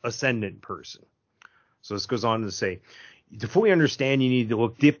Taurus ascendant person. So this goes on to say, to fully understand, you need to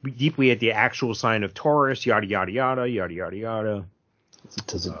look deeply at the actual sign of Taurus, yada, yada, yada, yada, yada, yada.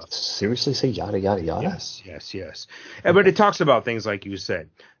 Does it seriously say yada, yada, yada? Yes. But it talks about things like you said.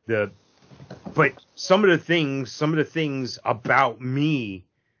 But some of the things about me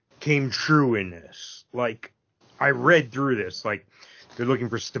came true in this. Like, I read through this. Like, they're looking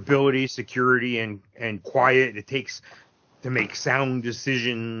for stability, security, and quiet. It takes to make sound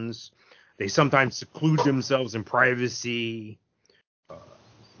decisions. They sometimes seclude themselves in privacy.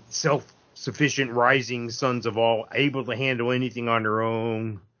 Self-sufficient rising sons of all, able to handle anything on their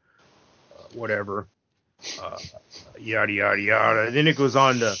own. Whatever. Yada, yada, yada. And then it goes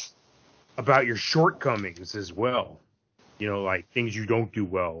on to about your shortcomings as well. Like things you don't do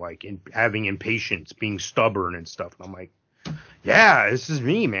well, like having impatience, being stubborn and stuff. And I'm like, yeah, this is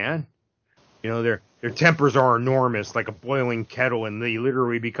me, man. Their tempers are enormous, like a boiling kettle, and they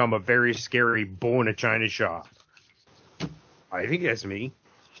literally become a very scary bull in a china shop. I think that's me.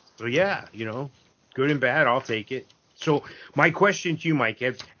 So yeah, good and bad, I'll take it. So my question to you, Mike,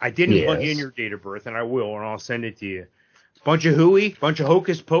 I didn't plug in Yes. your date of birth, and I will, and I'll send it to you. Bunch of hooey, bunch of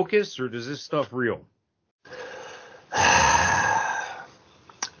hocus pocus, or does this stuff real?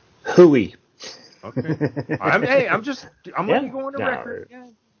 Hooey. Okay. I'm letting you go on the No. record.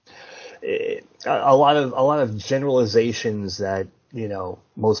 Yeah. A lot of generalizations that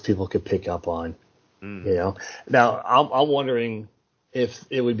most people could pick up on. Now I'm wondering if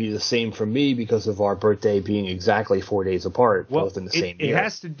it would be the same for me because of our birthday being exactly 4 days apart, both in the same year. It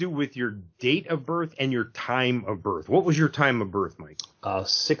has to do with your date of birth and your time of birth. What was your time of birth, Mike?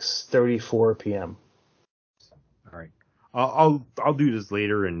 6:34 p.m. All right. I'll do this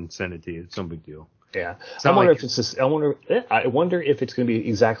later and send it to you. It's no big dedeal. Yeah, It's I not wonder like if it's just, I wonder if it's going to be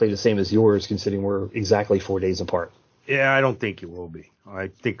exactly the same as yours, considering we're exactly 4 days apart. Yeah, I don't think it will be. I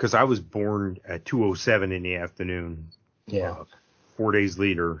think because I was born at 2:07 in the afternoon. Yeah. 4 days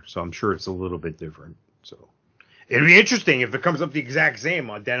later, so I'm sure it's a little bit different. So it'd be interesting if it comes up the exact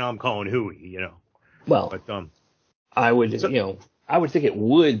same. Then I'm calling hooey, Well, But I would, I would think it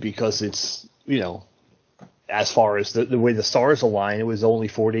would because it's, as far as the way the stars align, it was only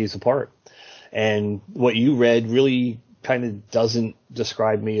 4 days apart. And what you read really kind of doesn't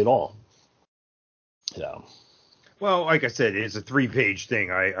describe me at all. So. Well, like I said, it's a 3-page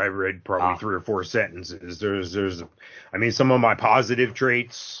thing. I read probably 3 or 4 sentences. Some of my positive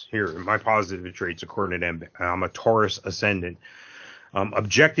traits according to them, I'm a Taurus ascendant.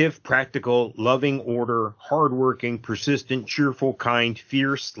 Objective, practical, loving, order, hardworking, persistent, cheerful, kind,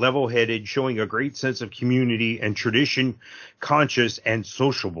 fierce, level-headed, showing a great sense of community and tradition, conscious, and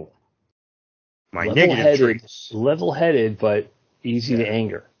sociable. My negative traits. Level-headed, but easy to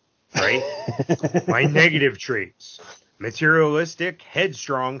anger. Right? My negative traits. Materialistic,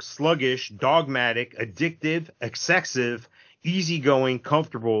 headstrong, sluggish, dogmatic, addictive, excessive, easygoing,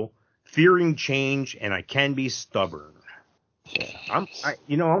 comfortable, fearing change, and I can be stubborn. I'm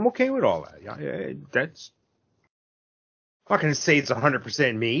okay with all that. That's I'm not going to say it's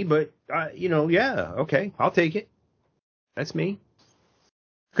 100% me, but okay, I'll take it. That's me.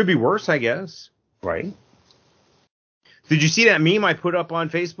 Could be worse, I guess. Right. Did you see that meme I put up on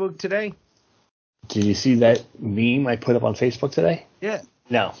Facebook today? Did you see that meme I put up on Facebook today? Yeah.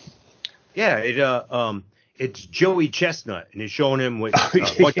 No. Yeah, it's Joey Chestnut, and it's showing him with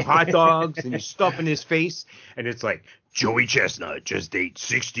a bunch of hot dogs, and he's stuffing his face, and it's like, Joey Chestnut just ate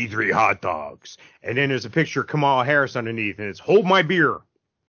 63 hot dogs. And then there's a picture of Kamala Harris underneath, and it's, hold my beer.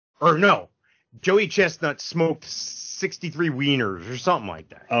 Or no, Joey Chestnut smoked 63 wieners, or something like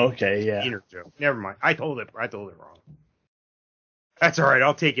that. Okay, yeah. Wiener joke. Never mind. I told it wrong. That's all right.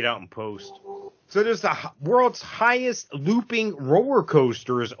 I'll take it out in post. So there's the world's highest looping roller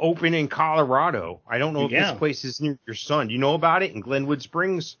coaster is open in Colorado. I don't know if this place is near your son. Do you know about it in Glenwood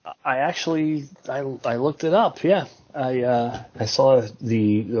Springs? I looked it up. Yeah, I saw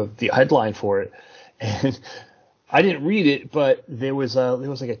the headline for it, and I didn't read it, but there was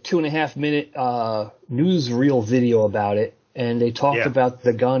like a 2.5 minute newsreel video about it, and they talked about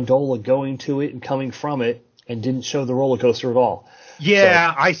the gondola going to it and coming from it, and didn't show the roller coaster at all.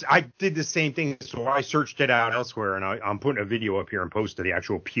 Yeah, so, I did the same thing, so I searched it out elsewhere, and I'm putting a video up here and posted the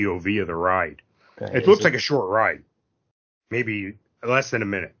actual POV of the ride. Okay, it looks like a short ride, maybe less than a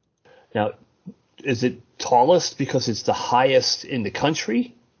minute. Now, is it tallest because it's the highest in the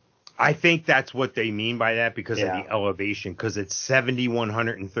country? I think that's what they mean by that because of the elevation, because it's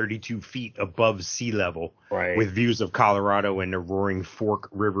 7,132 feet above sea level, with views of Colorado and the Roaring Fork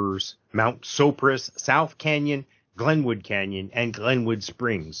Rivers, Mount Sopris, South Canyon, Glenwood Canyon, and Glenwood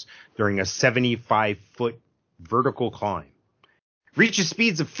Springs during a 75-foot vertical climb. Reaches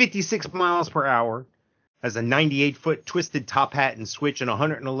speeds of 56 miles per hour, has a 98-foot twisted top hat and switch, and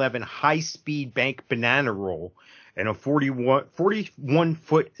 111 high-speed bank banana roll, and a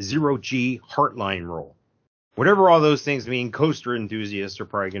 41-foot zero-G heartline roll. Whatever all those things mean, coaster enthusiasts are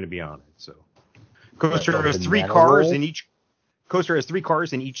probably going to be on it. So, coaster has 3 cars, and each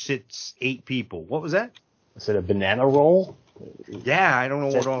sits 8 people. What was that? Is it a banana roll? Yeah, I don't know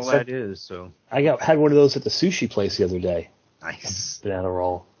what all that is. So I had one of those at the sushi place the other day. Nice. Banana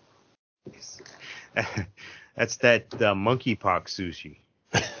roll. Nice. That's that monkeypox sushi.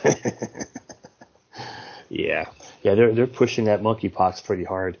 Yeah, they're pushing that monkeypox pretty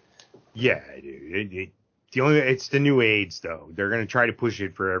hard. Yeah, dude. It's the new AIDS though. They're gonna try to push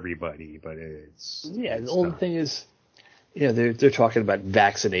it for everybody, but it's the only thing is, they're talking about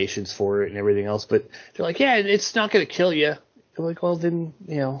vaccinations for it and everything else, but they're like, yeah, it's not gonna kill you. They're like, well then,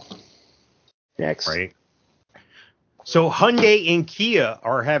 next. Right. So Hyundai and Kia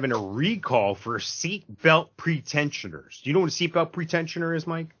are having a recall for seatbelt pretensioners. Do you know what a seatbelt pretensioner is,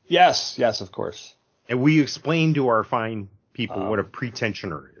 Mike? Yes, of course. And we explain to our fine people what a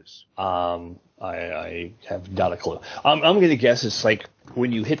pretensioner is. I have not a clue. I'm going to guess it's like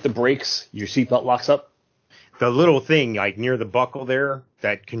when you hit the brakes, your seatbelt locks up. The little thing like near the buckle there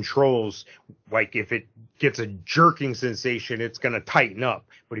that controls, like if it gets a jerking sensation, it's going to tighten up.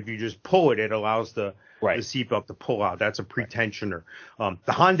 But if you just pull it, it allows the seatbelt to pull out. That's a pretensioner.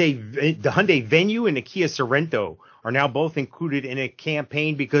 The Hyundai Venue and the Kia Sorento are now both included in a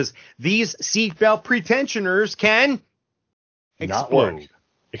campaign because these seatbelt pretensioners can explode.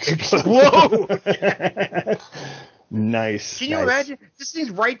 Explode. Nice. Can you imagine? This thing's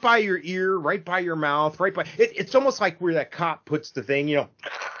right by your ear, right by your mouth, right by. It's almost like where that cop puts the thing,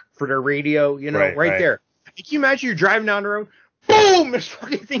 for their radio, right there. Can you imagine you're driving down the road, boom, this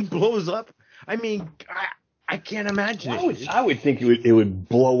fucking thing blows up? I mean, I can't imagine it. I would think it would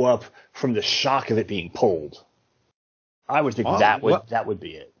blow up from the shock of it being pulled. I would think that would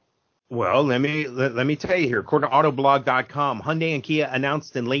be it. Well, let me tell you here. According to Autoblog.com, Hyundai and Kia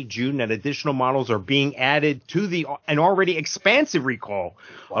announced in late June that additional models are being added to an already expansive recall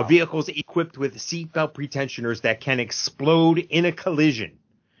of vehicles equipped with seatbelt pretensioners that can explode in a collision,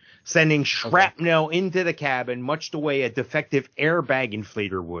 sending shrapnel into the cabin, much the way a defective airbag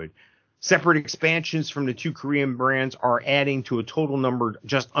inflator would. Separate expansions from the two Korean brands are adding to a total number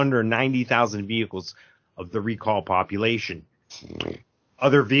just under 90,000 vehicles of the recall population.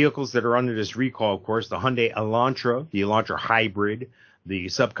 Other vehicles that are under this recall, of course, the Hyundai Elantra, the Elantra Hybrid, the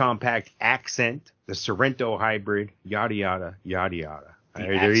subcompact Accent, the Sorento Hybrid, yada, yada, yada, yada.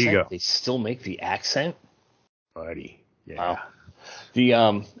 There you go. They still make the Accent? Buddy. Yeah.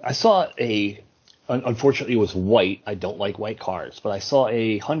 Wow. I saw unfortunately it was white. I don't like white cars, but I saw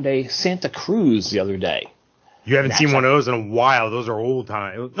a Hyundai Santa Cruz the other day. You haven't seen one of those in a while. Those are old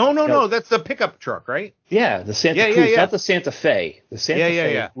time. No. That's the pickup truck, right? Yeah, the Santa Cruz, not the Santa Fe. The Santa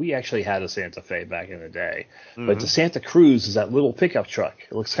Fe, yeah. We actually had a Santa Fe back in the day. Mm-hmm. But the Santa Cruz is that little pickup truck.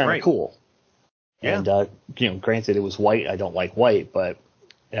 It looks kind of cool. Yeah. And, granted, it was white. I don't like white, but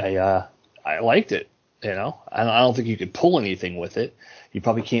I liked it, I don't think you could pull anything with it. You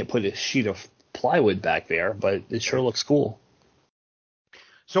probably can't put a sheet of plywood back there, but it sure looks cool.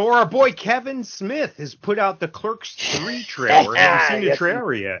 So our boy Kevin Smith has put out the Clerks 3 trailer. Have you seen the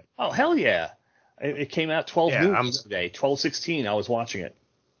trailer yet? Oh, hell yeah. It came out 12 noon today, 12:16. I was watching it.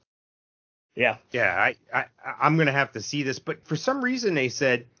 Yeah. Yeah, I'm going to have to see this. But for some reason they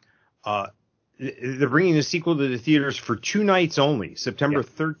said they're bringing the sequel to the theaters for 2 nights only, September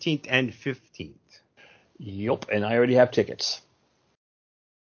 13th and 15th. Yup, and I already have tickets.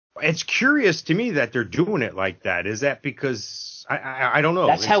 It's curious to me that they're doing it like that. Is that because... I don't know.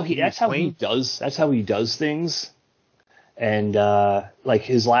 That's how he does things. And like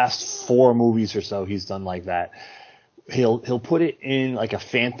his last 4 movies or so, he's done like that. He'll put it in like a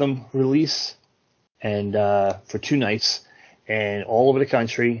phantom release, and for 2 nights, and all over the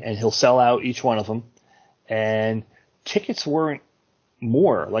country, and he'll sell out each one of them. And tickets weren't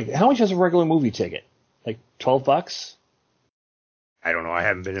more. Like, how much is a regular movie ticket? Like $12? I don't know. I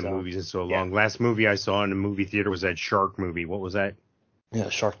haven't been in movies in so long. Last movie I saw in a movie theater was that shark movie. What was that? Yeah,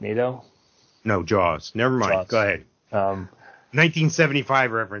 Sharknado? No, Jaws. Never mind. Jaws. Go ahead.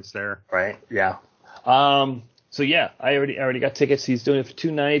 1975 reference there. Right, yeah. So yeah, I already got tickets. He's doing it for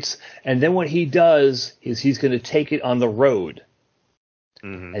 2 nights. And then what he does is he's going to take it on the road.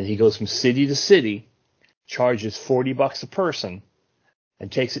 Mm-hmm. And he goes from city to city, charges $40 a person,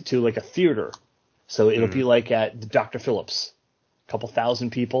 and takes it to like a theater. So it'll be like at Dr. Phillips. Couple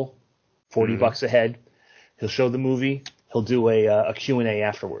thousand people, $40 a head. He'll show the movie. He'll do a Q&A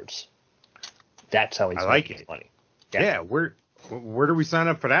afterwards. That's how he's making his money. Yeah. Where do we sign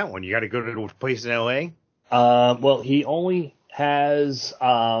up for that one? You got to go to a place in L.A.? Well, he only has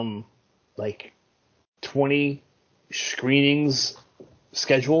like 20 screenings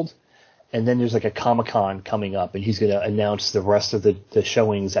scheduled, and then there's like a Comic-Con coming up, and he's going to announce the rest of the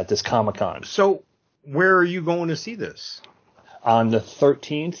showings at this Comic-Con. So where are you going to see this? On the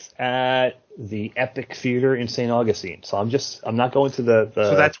 13th at the Epic Theater in St. Augustine. So I'm not going to the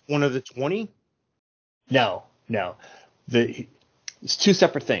So that's one of the 20? No. It's 2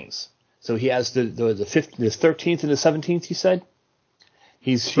 separate things. So he has the 13th and the 17th, you said?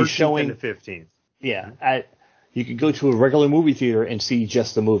 He's showing and the 15th. Yeah. You could go to a regular movie theater and see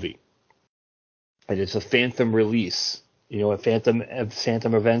just the movie. And it's a phantom release. At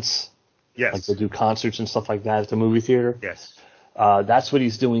phantom events? Yes. Like they'll do concerts and stuff like that at the movie theater? Yes. That's what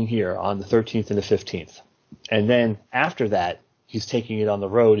he's doing here on the 13th and the 15th. And then after that, he's taking it on the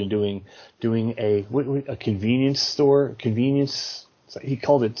road and doing a convenience store, he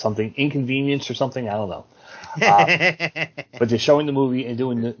called it something, inconvenience or something, I don't know. But they're showing the movie and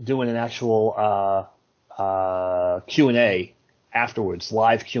doing an actual Q&A afterwards,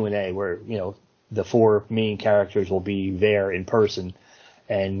 live Q&A, where the four main characters will be there in person,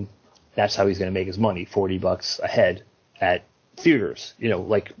 and that's how he's going to make his money, $40 a head at theaters,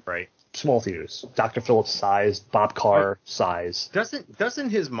 like Right. small theaters, Dr. Phillips size, Bob Carr size. Doesn't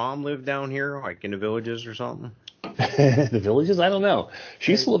his mom live down here, like in the Villages or something? The Villages? I don't know.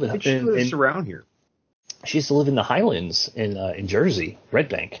 She used to live She lives around here. She used to live in the Highlands in Jersey, Red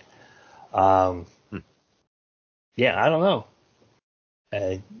Bank. Yeah, I don't know.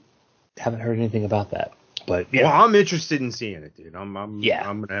 I haven't heard anything about that. But yeah. Well, I'm interested in seeing it, dude. I'm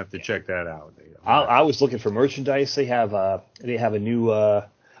gonna have to check that out. Dude. I was looking for merchandise. They have a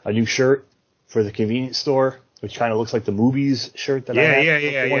new shirt for the convenience store, which kind of looks like the movies shirt that I have.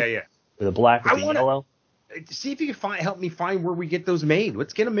 Yeah. With the black with the yellow. See if you can help me find where we get those made.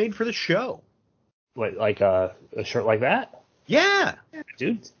 Let's get them made for the show. What, like a shirt like that? Yeah,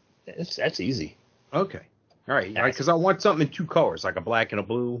 dude, that's easy. Okay, all right, because I want something in two colors, like a black and a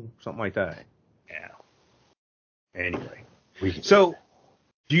blue, something like that. Yeah. Anyway, so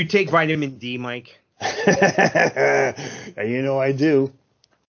do you take vitamin D, Mike? I do.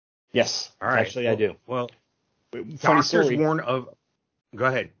 Yes, all right. Actually, I do. Well, funny story. warn of. Go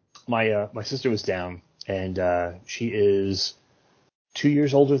ahead. My sister was down, and she is 2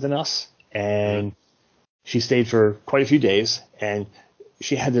 years older than us, and she stayed for quite a few days, and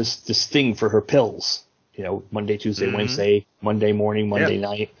she had this thing for her pills, Monday, Tuesday, Wednesday, Monday morning, Monday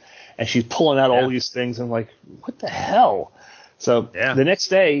night, and she's pulling out all these things. I'm like, what the hell? So the next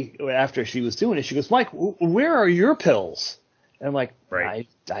day after she was doing it, she goes, Mike, where are your pills? And I'm like, right.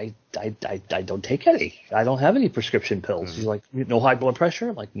 I don't take any. I don't have any prescription pills. She's like, no high blood pressure?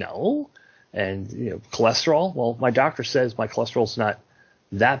 I'm like, no. And cholesterol? Well, my doctor says my cholesterol's not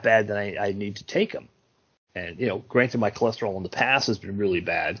that bad that I need to take them. And granted, my cholesterol in the past has been really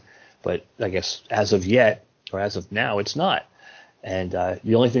bad, but I guess as of now, it's not. And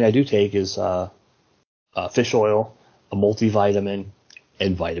the only thing I do take is fish oil, a multivitamin,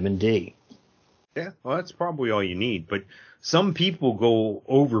 and vitamin D. Yeah, well, that's probably all you need. But some people go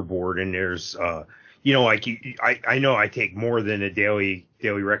overboard, and there's, I know I take more than a daily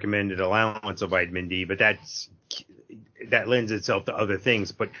recommended allowance of vitamin D, but that lends itself to other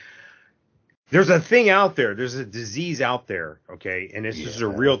things. But there's a thing out there. There's a disease out there, okay? And this is a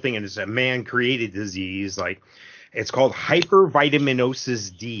real thing, and it's a man-created disease. Like, it's called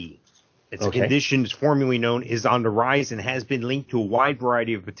hypervitaminosis D. It's a condition that's formerly known is on the rise and has been linked to a wide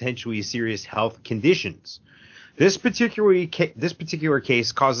variety of potentially serious health conditions. This particular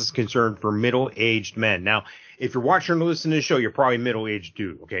case causes concern for middle-aged men. Now, if you're watching or listening to the show, you're probably middle-aged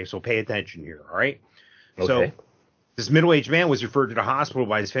dude, okay? So pay attention here, all right? Okay. So this middle-aged man was referred to the hospital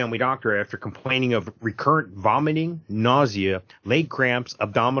by his family doctor after complaining of recurrent vomiting, nausea, leg cramps,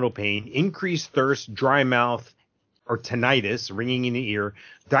 abdominal pain, increased thirst, dry mouth, or tinnitus, ringing in the ear,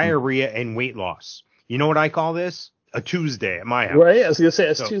 diarrhea, and weight loss. You know what I call this? A Tuesday at my house. Right, I was going to say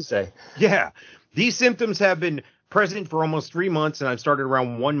it's Tuesday. Yeah. These symptoms have been present for almost 3 months, and I've started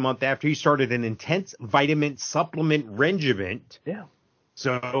around 1 month after he started an intense vitamin supplement regimen. Yeah.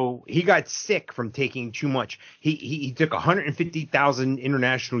 So he got sick from taking too much. He took 150,000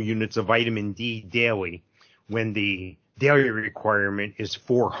 international units of vitamin D daily when the daily requirement is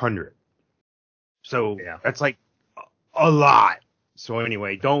 400. So that's like a lot. So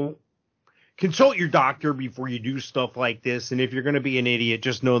anyway, don't consult your doctor before you do stuff like this. And if you're going to be an idiot,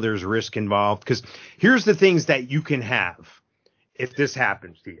 just know there's risk involved. Because here's the things that you can have if this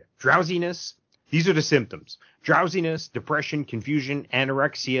happens to you. Drowsiness. These are the symptoms. Drowsiness, depression, confusion,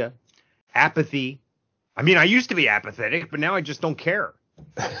 anorexia, apathy. I mean, I used to be apathetic, but now I just don't care.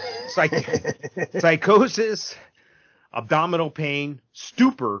 Psychosis, abdominal pain,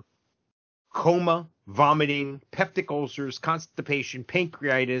 stupor, coma, vomiting, peptic ulcers, constipation,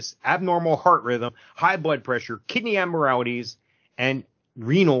 pancreatitis, abnormal heart rhythm, high blood pressure, kidney abnormalities, and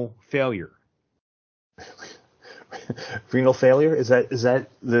renal failure. Renal failure? Is that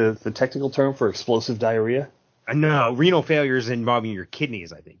the technical term for explosive diarrhea? No, renal failure is involving your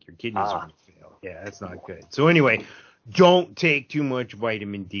kidneys, I think. Your kidneys are going to fail. Yeah, that's not good. So anyway, don't take too much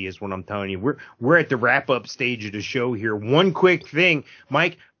vitamin D is what I'm telling you. We're at the wrap-up stage of the show here. One quick thing,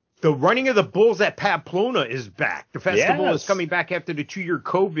 Mike. The running of the bulls at Pamplona is back. The festival is coming back after the 2-year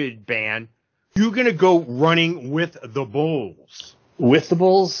COVID ban. You're going to go running with the bulls. With the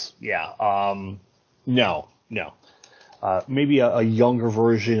bulls? Yeah. No. Maybe a younger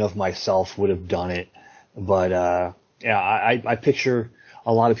version of myself would have done it. But, I picture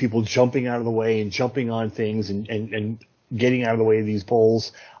a lot of people jumping out of the way and jumping on things and getting out of the way of these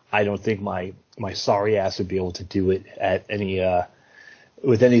bulls. I don't think my sorry ass would be able to do it at any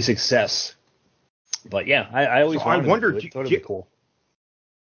with any success. But yeah, I always wanted to do it. Thought it'd be cool.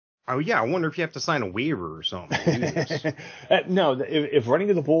 Oh yeah, I wonder if you have to sign a waiver or something to do this. No, if Running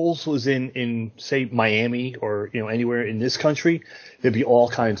of the Bulls was in say Miami or anywhere in this country, there'd be all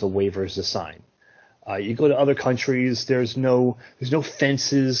kinds of waivers to sign. You go to other countries, there's no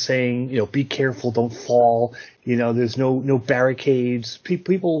fences saying be careful, don't fall. There's no barricades.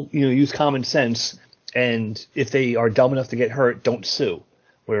 People use common sense, and if they are dumb enough to get hurt, don't sue.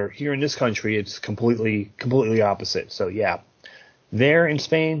 Where here in this country, it's completely opposite. So yeah. There in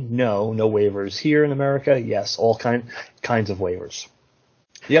Spain, no waivers. Here in America, yes, all kinds of waivers.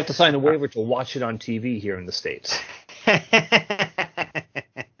 You have to sign a waiver to watch it on TV here in the States.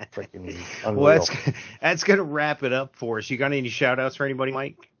 Freaking unreal. Well, that's gonna wrap it up for us. You got any shout outs for anybody,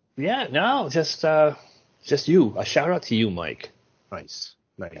 Mike? Yeah, no, just you. A shout out to you, Mike. Nice.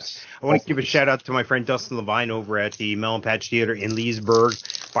 I want to give a shout out to my friend Dustin Levine over at the Melon Patch Theater in Leesburg.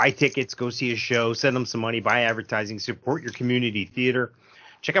 Buy tickets, go see a show, send them some money, buy advertising, support your community theater.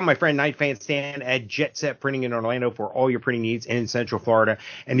 Check out my friend Night Fan Stan at Jet Set Printing in Orlando for all your printing needs in Central Florida.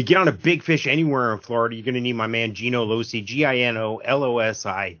 And to get on a big fish anywhere in Florida, you're going to need my man Gino Losi,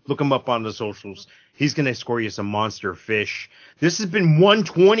 GINOLOSI. Look him up on the socials. He's going to score you some monster fish. This has been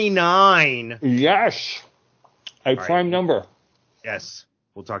 129. Yes. A prime number. Yes.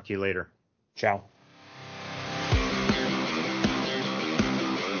 We'll talk to you later. Ciao.